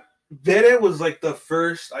that Betty was like the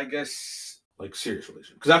first, I guess, like serious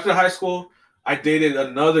relationship. Because after high school, I dated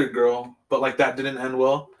another girl, but like that didn't end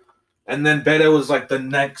well. And then Betty was like the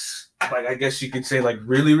next, like I guess you could say like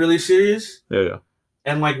really, really serious. Yeah.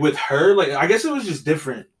 And like with her, like I guess it was just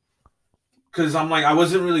different. Cause I'm like I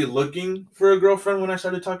wasn't really looking for a girlfriend when I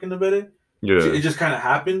started talking to Betty. Yeah. It just kind of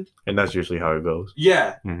happened. And that's usually how it goes.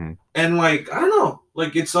 Yeah. Mm-hmm. And like I don't know,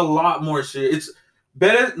 like it's a lot more serious. It's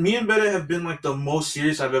Betty. Me and Betty have been like the most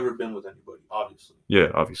serious I've ever been with anybody. Obviously. Yeah,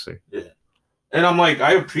 obviously. Yeah. And I'm like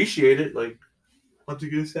I appreciate it. Like I want to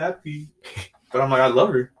get happy, but I'm like I love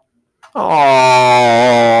her.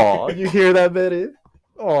 Oh, you hear that, Betty?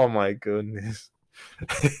 Oh my goodness.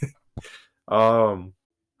 How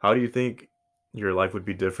do you think your life would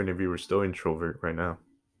be different if you were still introvert right now?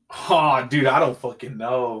 Oh, dude, I don't fucking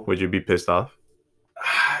know. Would you be pissed off?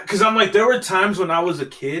 Because I'm like, there were times when I was a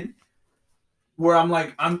kid where I'm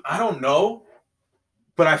like, I don't know,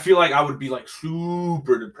 but I feel like I would be like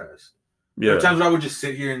super depressed. Yeah. There are times where I would just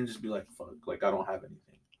sit here and just be like, fuck, like I don't have anything.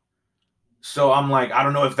 So I'm like, I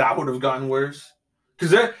don't know if that would have gotten worse.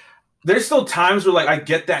 Because there's still times where like I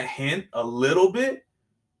get that hint a little bit,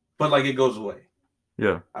 but like it goes away.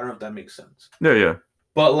 Yeah. I don't know if that makes sense. Yeah.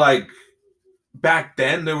 But like back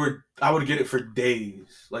then I would get it for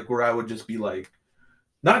days. Like where I would just be like,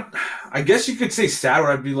 I guess you could say sad, where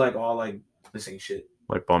I'd be like, oh, like this ain't shit.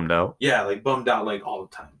 Like bummed out? Yeah, like bummed out like all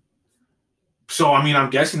the time. So I mean, I'm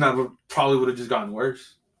guessing that probably would have just gotten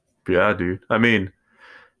worse. Yeah, dude. I mean,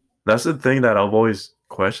 that's the thing that I've always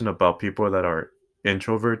questioned about people that are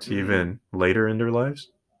introverts even later in their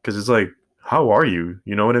lives. Because it's like, how are you?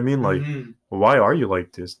 You know what I mean? Like, why are you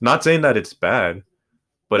like this? Not saying that it's bad,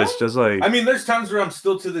 but it's just like... I mean, there's times where I'm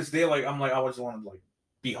still to this day, like, I'm like, I just want to like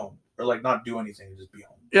be home. Or like not do anything, just be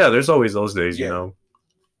home. Yeah, there's always those days, you know.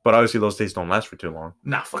 But obviously those days don't last for too long.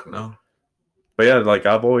 Nah, fuck no. But yeah, like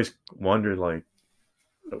I've always wondered, like,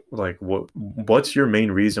 like what's your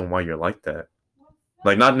main reason why you're like that?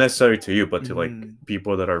 Like not necessarily to you, but to like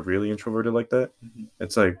people that are really introverted like that.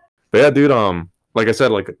 It's like, but yeah, dude. Like I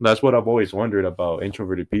said, like that's what I've always wondered about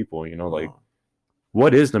introverted people. You know, like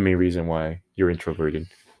what is the main reason why you're introverted?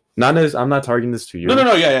 Not as I'm not targeting this to you.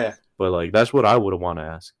 No, yeah. But like that's what I would want to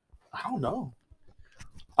ask. I don't know.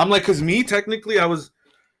 I'm like, cause me technically, I don't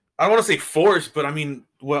want to say forced, but I mean,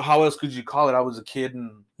 how else could you call it? I was a kid,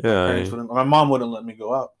 and my mom wouldn't let me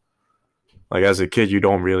go out. Like as a kid, you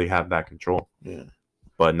don't really have that control. Yeah.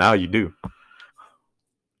 But now you do.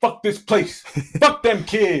 Fuck this place. Fuck them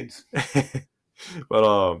kids.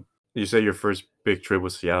 But you say your first big trip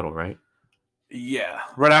was Seattle, right? Yeah,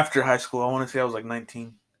 right after high school. I want to say I was like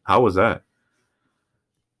 19. How was that?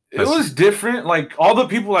 It was different. Like all the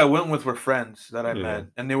people I went with were friends that I met,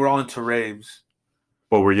 and they were all into raves.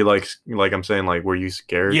 But were you like I'm saying, like, were you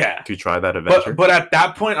scared to try that adventure? But at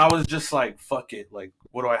that point, I was just like, fuck it. Like,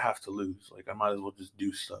 what do I have to lose? Like, I might as well just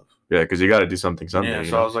do stuff. Yeah, because you got to do something someday. Yeah,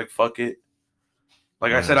 so I was like, fuck it.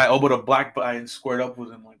 Like I said, I elbowed a black guy and squared up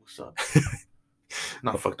with him. Like, what's up?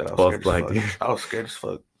 No, fuck that. I was scared as fuck. Dude. I was scared as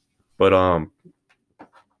fuck. But I'm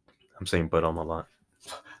saying a lot.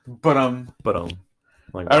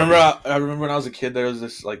 Like, I remember when I was a kid, there was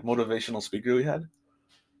this like motivational speaker we had,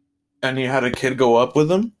 and he had a kid go up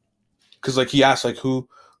with him, because like he asked like who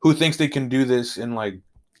thinks they can do this and like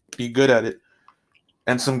be good at it,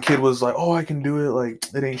 and some kid was like, oh, I can do it, like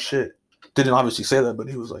it ain't shit. Didn't obviously say that, but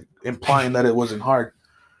he was like implying that it wasn't hard.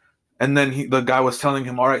 And then the guy was telling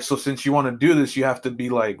him, all right, so since you want to do this, you have to be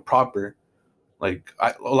like proper. Like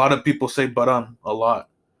a lot of people say but a lot.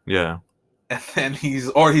 Yeah. And then he's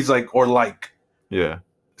like. Yeah.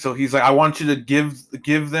 So he's like, I want you to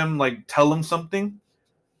give them, like, tell them something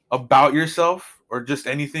about yourself or just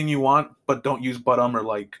anything you want, but don't use but or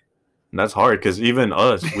like. And that's hard because even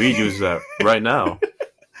us, we use that right now.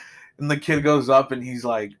 And the kid goes up and he's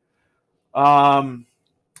like,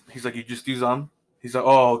 you just use He's like,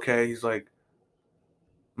 oh, okay. He's like,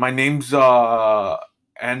 my name's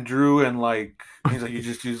Andrew, and like, he's like, you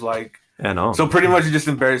just use like. And so pretty much you just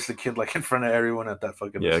embarrassed the kid like in front of everyone at that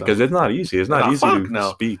fucking. Yeah, because it's not easy. It's not easy to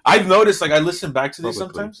speak. I've noticed, like, I listen back to these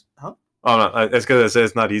sometimes. Huh? Oh no, it's because it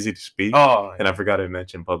says it's not easy to speak. Oh, and I forgot to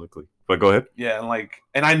mention publicly. But go ahead. Yeah,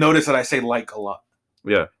 and I noticed that I say like a lot.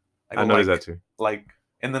 Yeah, I noticed that too. Like,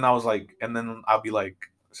 and then I was like, and then I'll be like,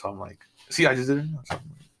 so I'm like, see, I just did it.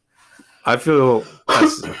 I feel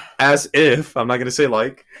as if I'm not gonna say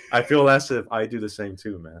like. I feel as if I do the same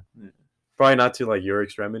too, man. Yeah. Probably not to like your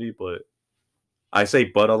extremity, but I say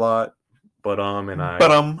but a lot, and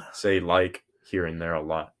I say like here and there a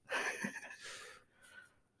lot.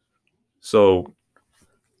 So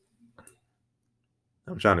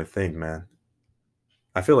I'm trying to think, man.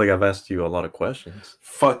 I feel like I've asked you a lot of questions.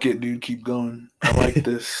 Fuck it, dude. Keep going. I like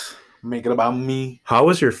this. Make it about me. How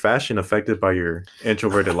was your fashion affected by your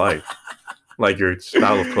introverted life? Like your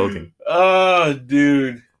style of clothing? Oh,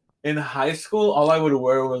 dude. In high school, all I would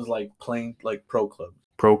wear was like plain, like pro clubs.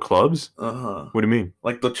 Pro clubs? Uh-huh. What do you mean?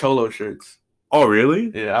 Like the cholo shirts. Oh,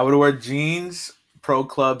 really? Yeah, I would wear jeans, pro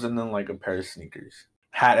clubs, and then like a pair of sneakers.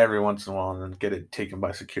 Hat every once in a while, and then get it taken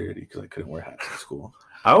by security because I couldn't wear hats at school.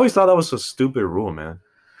 I always thought that was a stupid rule, man.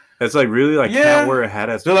 It's like really like can't wear a hat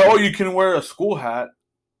at school. They're like, oh, you can wear a school hat.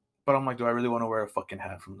 But I'm like, do I really want to wear a fucking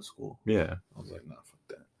hat from the school? Yeah. I was like, no, fuck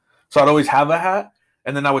that. So I'd always have a hat,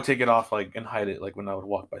 and then I would take it off like and hide it like when I would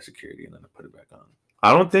walk by security, and then I put it back on.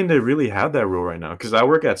 I don't think they really have that rule right now because I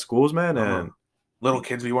work at schools, man, and little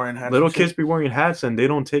kids be wearing hats. Little kids be wearing hats, and they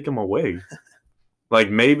don't take them away.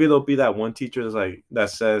 Like maybe there'll be that one teacher that's like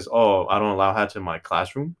that says, "Oh, I don't allow hats in my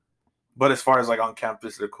classroom." But as far as like on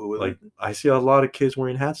campus, they're cool with it. I see a lot of kids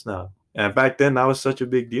wearing hats now, and back then that was such a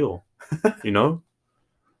big deal, you know.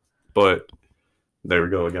 But there we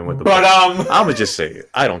go again with the. But I'm gonna just say it.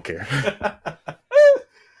 I don't care.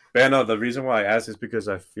 But no, the reason why I asked is because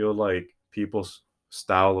I feel like people's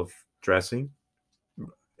style of dressing,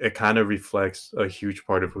 it kind of reflects a huge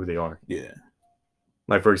part of who they are. Yeah.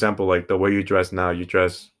 Like for example, like the way you dress now, you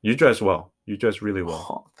dress well. You dress really well.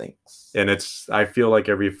 Oh, thanks. And I feel like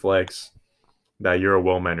it reflects that you're a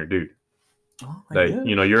well-mannered dude. Oh, that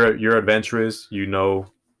you know you're adventurous. You know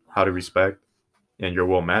how to respect. And you're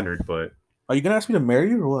well mannered, but are you gonna ask me to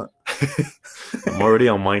marry you or what? I'm already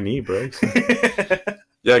on my knee, bro.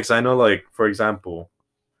 Yeah, because I know, like for example,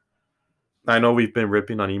 I know we've been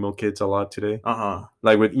ripping on emo kids a lot today.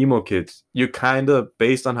 Like with emo kids, you kind of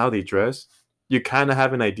based on how they dress, you kind of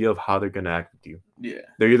have an idea of how they're gonna act with you. Yeah,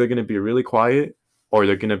 they're either gonna be really quiet or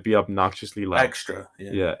they're gonna be obnoxiously loud. Extra.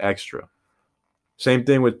 Yeah, extra. Same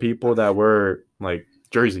thing with people that wear like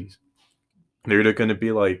jerseys. They're either gonna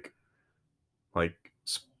be like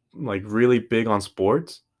like really big on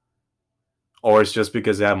sports, or it's just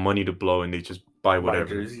because they have money to blow and they just buy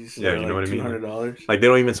whatever. jerseys. Yeah, you know like what I mean. $200. Like they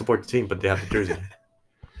don't even support the team, but they have the jersey.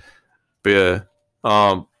 But yeah.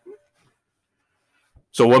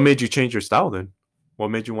 So what made you change your style then? What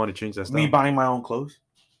made you want to change that style? Me buying my own clothes.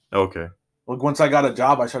 Okay. Like once I got a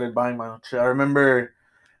job, I started buying my own shit. I remember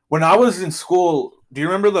when I was in school. Do you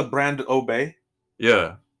remember the brand Obey?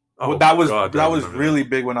 Yeah. Oh, that was really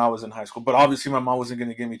big when I was in high school. But obviously, my mom wasn't going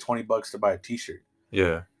to give me $20 to buy a T-shirt.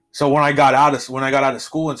 Yeah. So when I got out of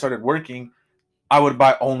school and started working, I would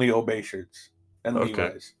buy only Obey shirts and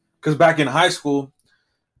Levi's. Because back in high school,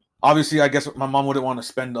 obviously, I guess my mom wouldn't want to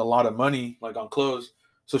spend a lot of money like on clothes,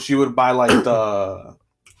 so she would buy like I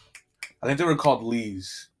think they were called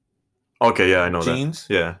Lee's. Okay, yeah, I know jeans.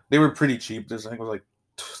 That. Yeah, they were pretty cheap. I think it was like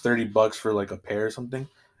 $30 for like a pair or something,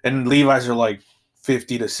 and Levi's are like $50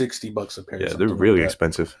 to $60 a pair. Yeah, they're really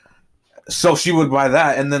expensive. So she would buy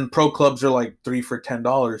that, and then Pro Clubs are like 3 for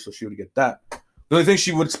 $10, so she would get that. The only thing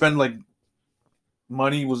she would spend like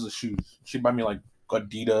money was the shoes. She'd buy me like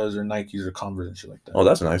Adidas or Nikes or Converse and shit like that. Oh,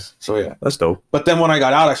 that's nice. So yeah, that's dope. But then when I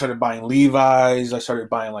got out, I started buying Levi's. I started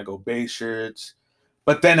buying like Obey shirts.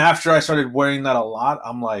 But then after I started wearing that a lot,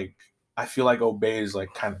 I'm like, I feel like Obey is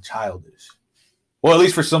like kind of childish. Well, at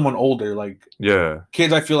least for someone older, like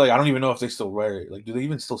kids, I feel like I don't even know if they still wear it. Like, do they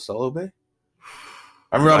even still sell Obey?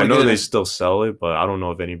 I know they still sell it, but I don't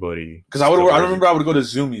know if anybody. Because I remember I would go to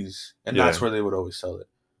Zoomies, and that's where they would always sell it,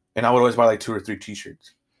 and I would always buy like 2 or 3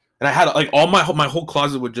 T-shirts, and I had like all my whole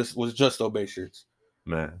closet was just Obey shirts.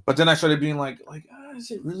 Man, but then I started being like,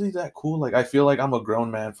 is it really that cool? Like, I feel like I'm a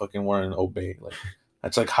grown man fucking wearing Obey. Like,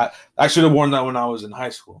 that's like I should have worn that when I was in high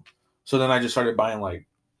school. So then I just started buying like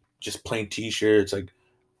just plain T-shirts, like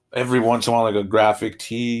every once in a while, like a graphic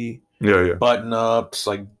tee. Yeah. Button ups,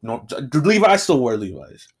 like Levi. I still wear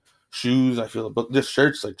Levi's. Shoes, I feel, but this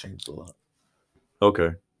shirts like changed a lot. Okay.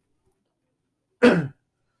 But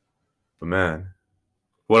man,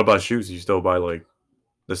 what about shoes? You still buy like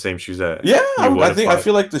the same shoes that? Yeah, I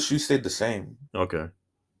feel like the shoes stayed the same. Okay.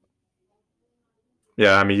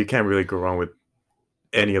 Yeah, I mean you can't really go wrong with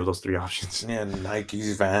any of those 3 options. Yeah,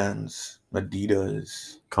 Nikes, Vans,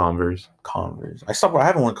 Adidas, Converse. I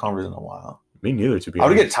haven't worn Converse in a while. Me neither, to be honest. I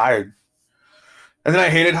would get tired. And then I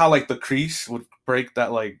hated how like the crease would break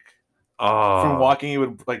that like from walking, it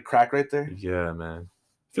would like crack right there. Yeah, man.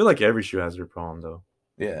 I feel like every shoe has their problem though.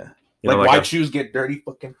 Yeah. Like white shoes get dirty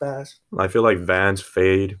fucking fast. I feel like Vans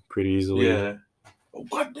fade pretty easily. Yeah. Oh,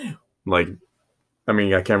 goddamn. Like, I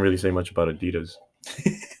mean, I can't really say much about Adidas.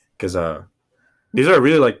 Because these are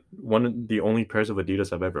really like one of the only pairs of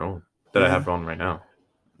Adidas I've ever owned that I have on right now.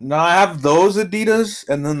 No, I have those Adidas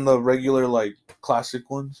and then the regular like classic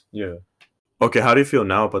ones. Yeah. Okay, how do you feel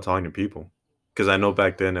now about talking to people? Because I know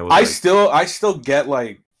back then it was. I still get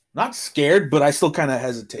like not scared, but I still kind of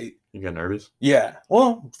hesitate. You get nervous? Yeah.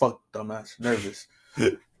 Well, fuck, dumbass, nervous.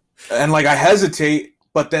 And like I hesitate,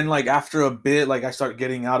 but then like after a bit, like I start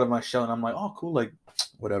getting out of my shell, and I'm like, oh, cool, like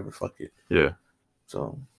whatever, fuck it. Yeah.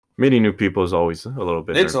 So meeting new people is always a little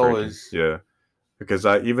bit. It's always because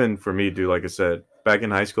even for me, dude, like I said, back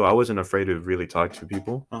in high school, I wasn't afraid to really talk to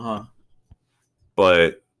people.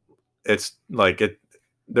 But it's like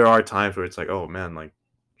there are times where it's like, oh man, like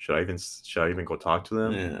should I even go talk to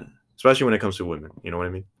them? Yeah. Especially when it comes to women, you know what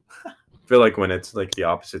I mean? I feel like when it's like the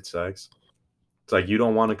opposite sex, it's like you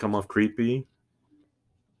don't want to come off creepy,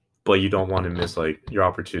 but you don't want to miss like your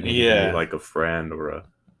opportunity to be like a friend or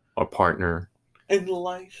a partner in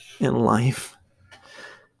life.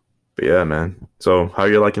 But yeah, man. So how are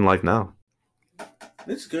you liking life now?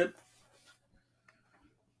 It's good.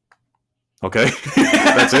 Okay.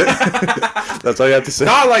 That's it. That's all you have to say.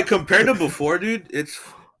 Not like compared to before, dude. It's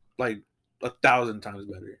like 1,000 times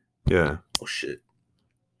better. Yeah. Oh shit.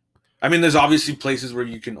 I mean, there's obviously places where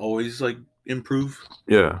you can always like improve.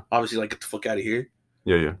 Yeah. Obviously, like get the fuck out of here.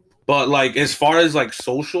 Yeah. But like as far as like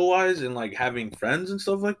social wise and like having friends and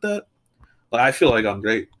stuff like that, like I feel like I'm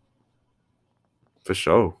great. For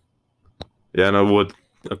sure. Yeah, no,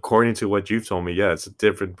 according to what you've told me, yeah, it's a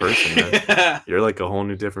different person, man. You're like a whole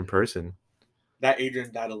new different person. That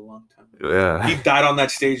Adrian died a long time ago. Yeah. He died on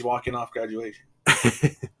that stage walking off graduation.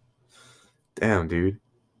 Damn, dude.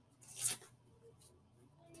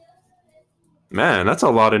 Man, that's a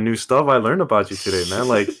lot of new stuff I learned about you today, man.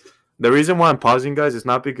 Like, the reason why I'm pausing, guys, is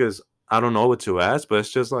not because I don't know what to ask, but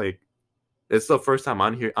it's just like, it's the first time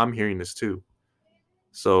I'm hearing this too.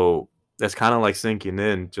 So that's kind of like sinking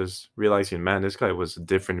in, just realizing, man, this guy was a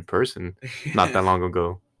different person not that long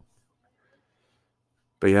ago.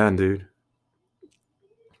 But yeah, dude.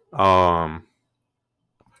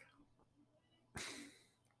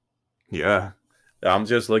 Yeah. I'm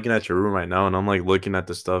just looking at your room right now, and I'm like looking at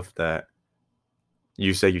the stuff that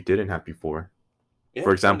you say you didn't have before. Yeah,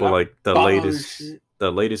 For example, I like bought all this shit.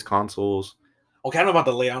 the latest consoles. Okay, I don't know about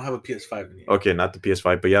the lay. I don't have a PS5 in here. Okay, not the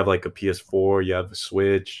PS5, but you have like a PS4. You have a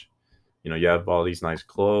Switch. You know, you have all these nice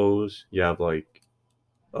clothes. You have like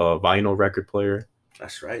a vinyl record player.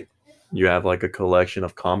 That's right. You have like a collection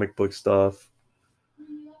of comic book stuff.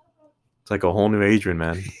 It's like a whole new Adrian,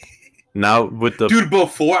 man. Now with the Dude,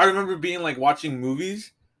 before I remember being like watching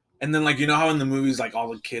movies, and then like you know how in the movies like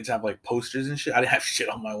all the kids have like posters and shit. I didn't have shit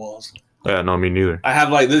on my walls. yeah, no, me neither. I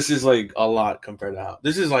have like this is like a lot compared to how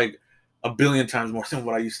this is like a billion times more than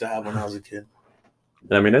what I used to have when I was a kid.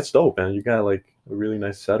 I mean, that's dope, man. You got like a really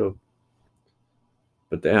nice setup.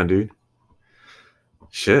 But damn, dude.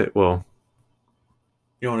 Shit. Well,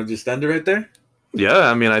 You want to just end it right there?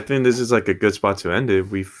 yeah. I mean, I think this is like a good spot to end it.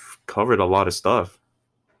 We've covered a lot of stuff.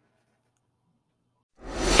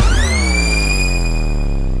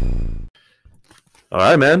 All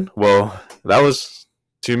right, man. Well, that was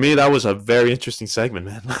to me that was a very interesting segment,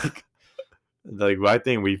 man. Like I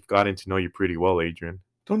think we've gotten to know you pretty well, Adrian.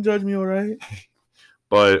 Don't judge me, all right?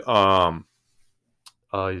 But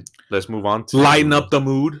let's move on to Lighten up the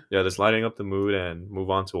mood. Yeah, let's lighten up the mood and move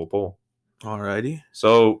on to a poll. Alrighty.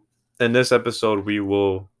 So in this episode, we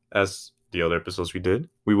will, as the other episodes we did,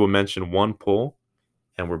 we will mention one poll,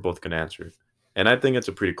 and we're both gonna answer it. And I think it's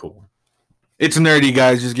a pretty cool one. It's nerdy,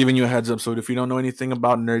 guys. Just giving you a heads up. So if you don't know anything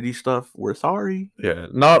about nerdy stuff, we're sorry. Yeah,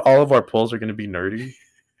 not all of our polls are gonna be nerdy,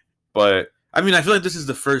 but I mean, I feel like this is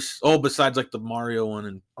the first. Oh, besides like the Mario one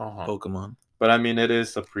and Pokemon. But I mean,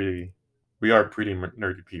 we are pretty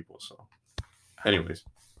nerdy people. So, anyways,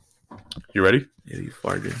 you ready? Yeah, you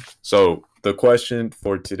farted. So the question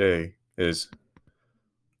for today is: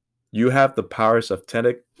 you have the powers of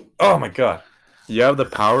Oh my god! You have the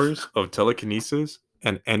powers of telekinesis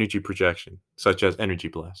and energy projection, such as energy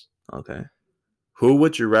blast. Okay. Who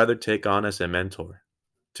would you rather take on as a mentor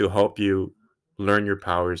to help you learn your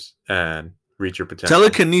powers and reach your potential?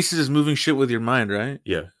 Telekinesis is moving shit with your mind, right?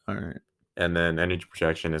 Yeah. All right. And then energy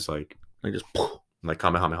projection is like just like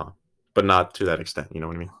Kamehameha, but not to that extent. You know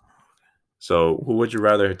what I mean? So, who would you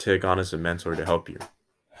rather take on as a mentor to help you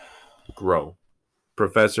grow?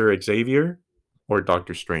 Professor Xavier or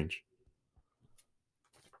Doctor Strange?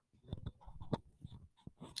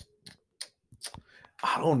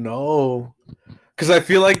 I don't know, because I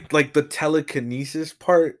feel like the telekinesis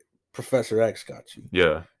part, Professor X got you.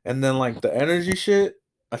 Yeah. And then like the energy shit,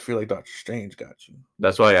 I feel like Doctor Strange got you.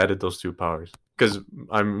 That's why I added those two powers. Because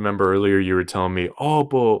I remember earlier you were telling me, oh,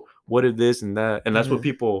 but what if this and that? And that's what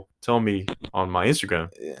people tell me on my Instagram.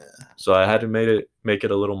 Yeah. So I had to make it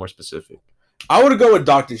a little more specific. I would go with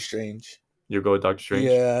Doctor Strange. You go with Doctor Strange?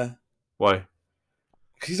 Yeah. Why?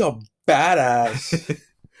 Because he's a badass.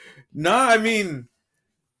 Nah, I mean,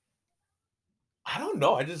 I don't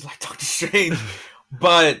know. I just like Doctor Strange.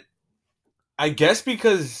 But I guess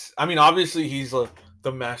because, I mean, obviously he's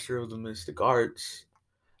the master of the mystic arts.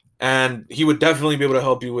 And he would definitely be able to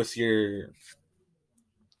help you with your,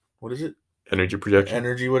 what is it? Energy projection?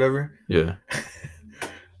 Energy, whatever. Yeah.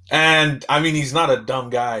 And, I mean, he's not a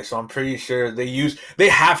dumb guy, so I'm pretty sure they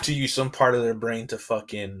have to use some part of their brain to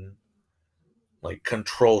fucking, like,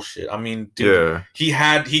 control shit. I mean, dude,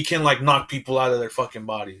 yeah. he can, like, knock people out of their fucking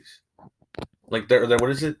bodies. Like, their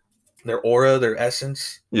what is it? Their aura, their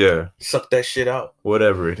essence. Yeah. Suck that shit out.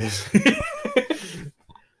 Whatever it is.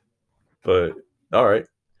 But, all right.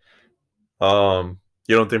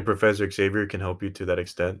 You don't think Professor Xavier can help you to that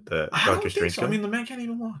extent that Doctor Strange can? I mean, the man can't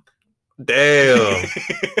even walk. Damn.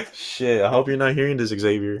 Shit. I hope you're not hearing this,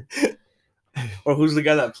 Xavier. Or who's the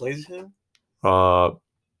guy that plays him? Oh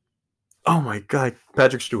my god,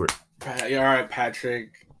 Patrick Stewart. Yeah, all right,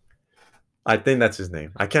 Patrick. I think that's his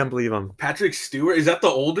name. I can't believe I'm Patrick Stewart. Is that the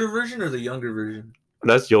older version or the younger version?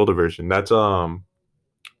 That's the older version. That's yeah,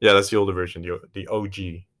 that's the older version, the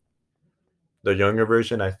OG. The younger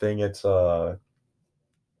version, I think it's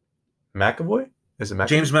McAvoy? Is it McAvoy?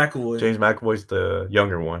 James McAvoy. James McAvoy's the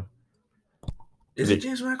younger one. Is it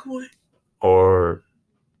James McAvoy? Or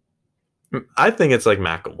I think it's like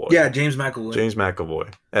McAvoy. Yeah, James McAvoy. James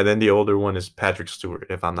McAvoy. And then the older one is Patrick Stewart,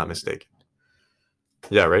 if I'm not mistaken.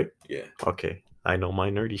 Yeah, right? Yeah. Okay. I know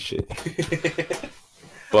my nerdy shit.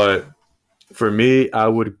 But for me,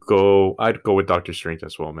 I'd go with Doctor Strange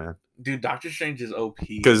as well, man. Dude, Doctor Strange is OP.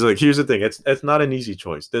 Because like here's the thing, it's not an easy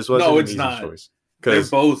choice. This wasn't an easy choice. They're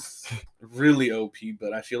both really OP,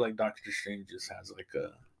 but I feel like Doctor Strange just has like a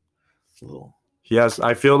little.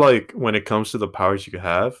 I feel like when it comes to the powers you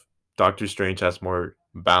have, Doctor Strange has more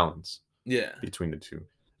balance. Yeah. Between the two.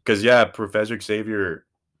 Because yeah, Professor Xavier,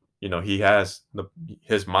 he has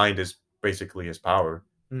his mind is basically his power.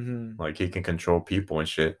 Mm-hmm. Like he can control people and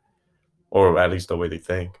shit, or at least the way they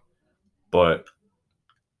think. But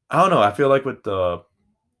I don't know. I feel like with the,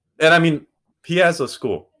 and I mean, he has a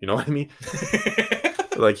school. You know what I mean?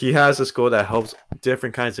 Like he has a school that helps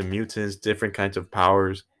different kinds of mutants, different kinds of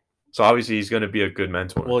powers. So obviously he's going to be a good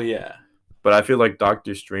mentor. Well, yeah. But I feel like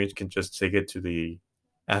Doctor Strange can just take it to the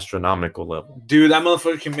astronomical level. Dude, that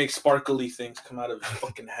motherfucker can make sparkly things come out of his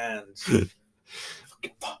fucking hands.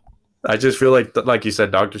 I just feel like you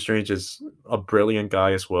said, Doctor Strange is a brilliant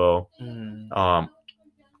guy as well.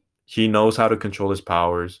 He knows how to control his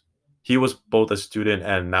powers. He was both a student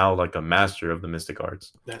and now like a master of the mystic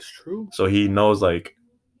arts. That's true. So he knows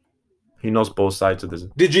both sides of this.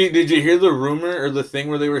 Did you hear the rumor or the thing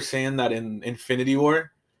where they were saying that in Infinity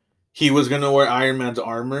War, he was gonna wear Iron Man's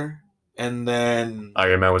armor, and then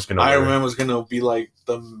Iron Man was gonna be like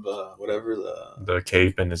the whatever the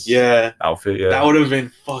cape and his outfit. Yeah, that would have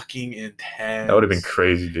been fucking intense. That would have been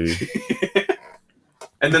crazy, dude.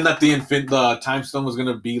 And then that the time stone was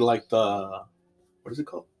gonna be like the, what is it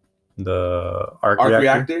called? The arc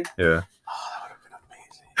reactor. Yeah. Oh, that would have been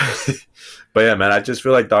amazing. But yeah, man, I just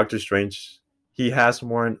feel like Doctor Strange, he has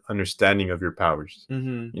more an understanding of your powers.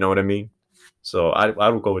 Mm-hmm. You know what I mean? So I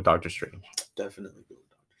would go with Doctor Strange. Definitely go with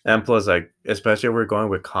Doctor Strange. And plus, like, especially if we're going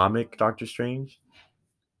with comic Doctor Strange,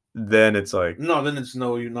 then it's like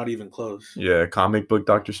you're not even close. Yeah, comic book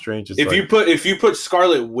Doctor Strange. Is if you put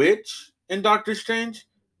Scarlet Witch in Doctor Strange,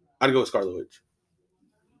 I'd go with Scarlet Witch.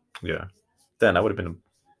 Yeah, then that would have been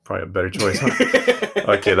probably a better choice.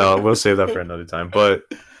 Huh? Okay, we'll save that for another time. But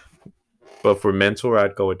for mentor,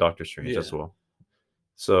 I'd go with Doctor Strange as well.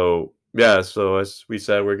 So yeah, so as we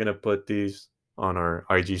said, we're gonna put these on our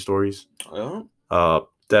IG stories.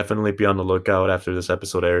 Definitely be on the lookout after this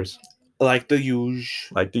episode airs. Like the huge.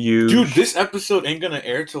 Dude, this episode ain't gonna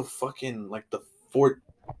air till fucking like the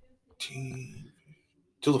 14th.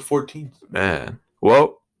 Till the 14th. Man.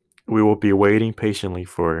 Well, we will be waiting patiently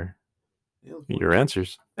for your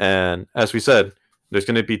answers. And as we said, there's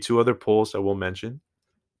going to be 2 other polls that we'll mention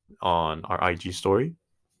on our IG story.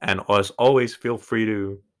 And as always, feel free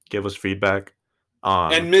to give us feedback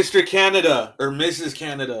on. And Mr. Canada or Mrs.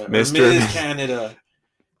 Canada or Ms. Canada.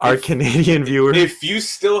 Our Canadian viewers. If you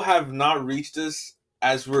still have not reached us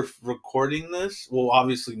as we're recording this, well,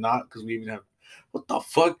 obviously not, because we even have. What the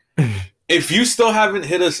fuck? If you still haven't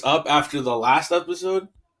hit us up after the last episode,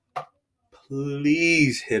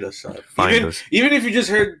 please hit us up. Find us. Even if you just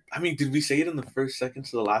heard, I mean, did we say it in the first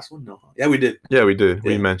seconds of the last one? No. Yeah, we did. Yeah, we did.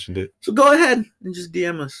 Yeah. We mentioned it. So go ahead and just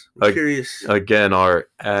DM us. We're curious. Again, our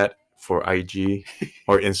 @ for IG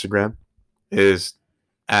or Instagram is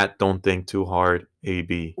 @ don't think too hard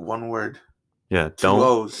AB. One word. Yeah,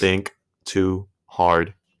 don't think too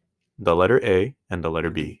hard. The letter A and the letter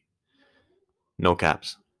B. No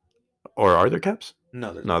caps. Or are there caps?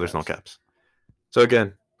 No, there's no caps. So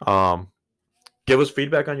again, give us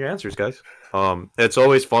feedback on your answers, guys. It's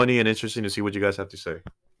always funny and interesting to see what you guys have to say.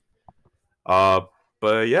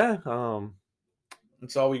 But yeah,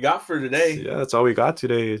 that's all we got for today. Yeah, that's all we got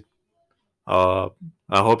today. I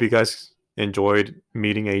hope you guys enjoyed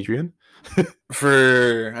meeting Adrian.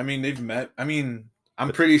 They've met.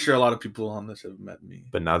 I'm pretty sure a lot of people on this have met me.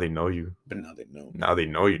 But now they know you. Now they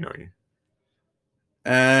know you.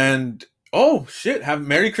 And oh shit! Have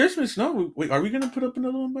Merry Christmas. No, wait, are we gonna put up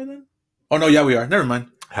another one by then? Oh no, yeah, we are. Never mind.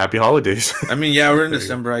 Happy holidays. We're in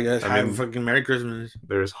December, I guess. Have fucking Merry Christmas.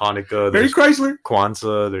 There's Hanukkah. Merry Chrysler.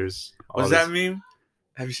 Kwanzaa. There's. What's that mean?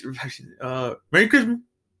 Have you Merry Christmas.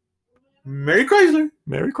 Merry Chrysler.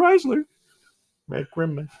 Merry Chrysler. Merry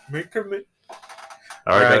Christmas. Merry Christmas.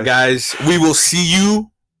 All right, guys. We will see you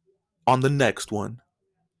on the next one.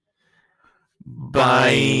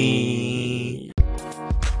 Bye.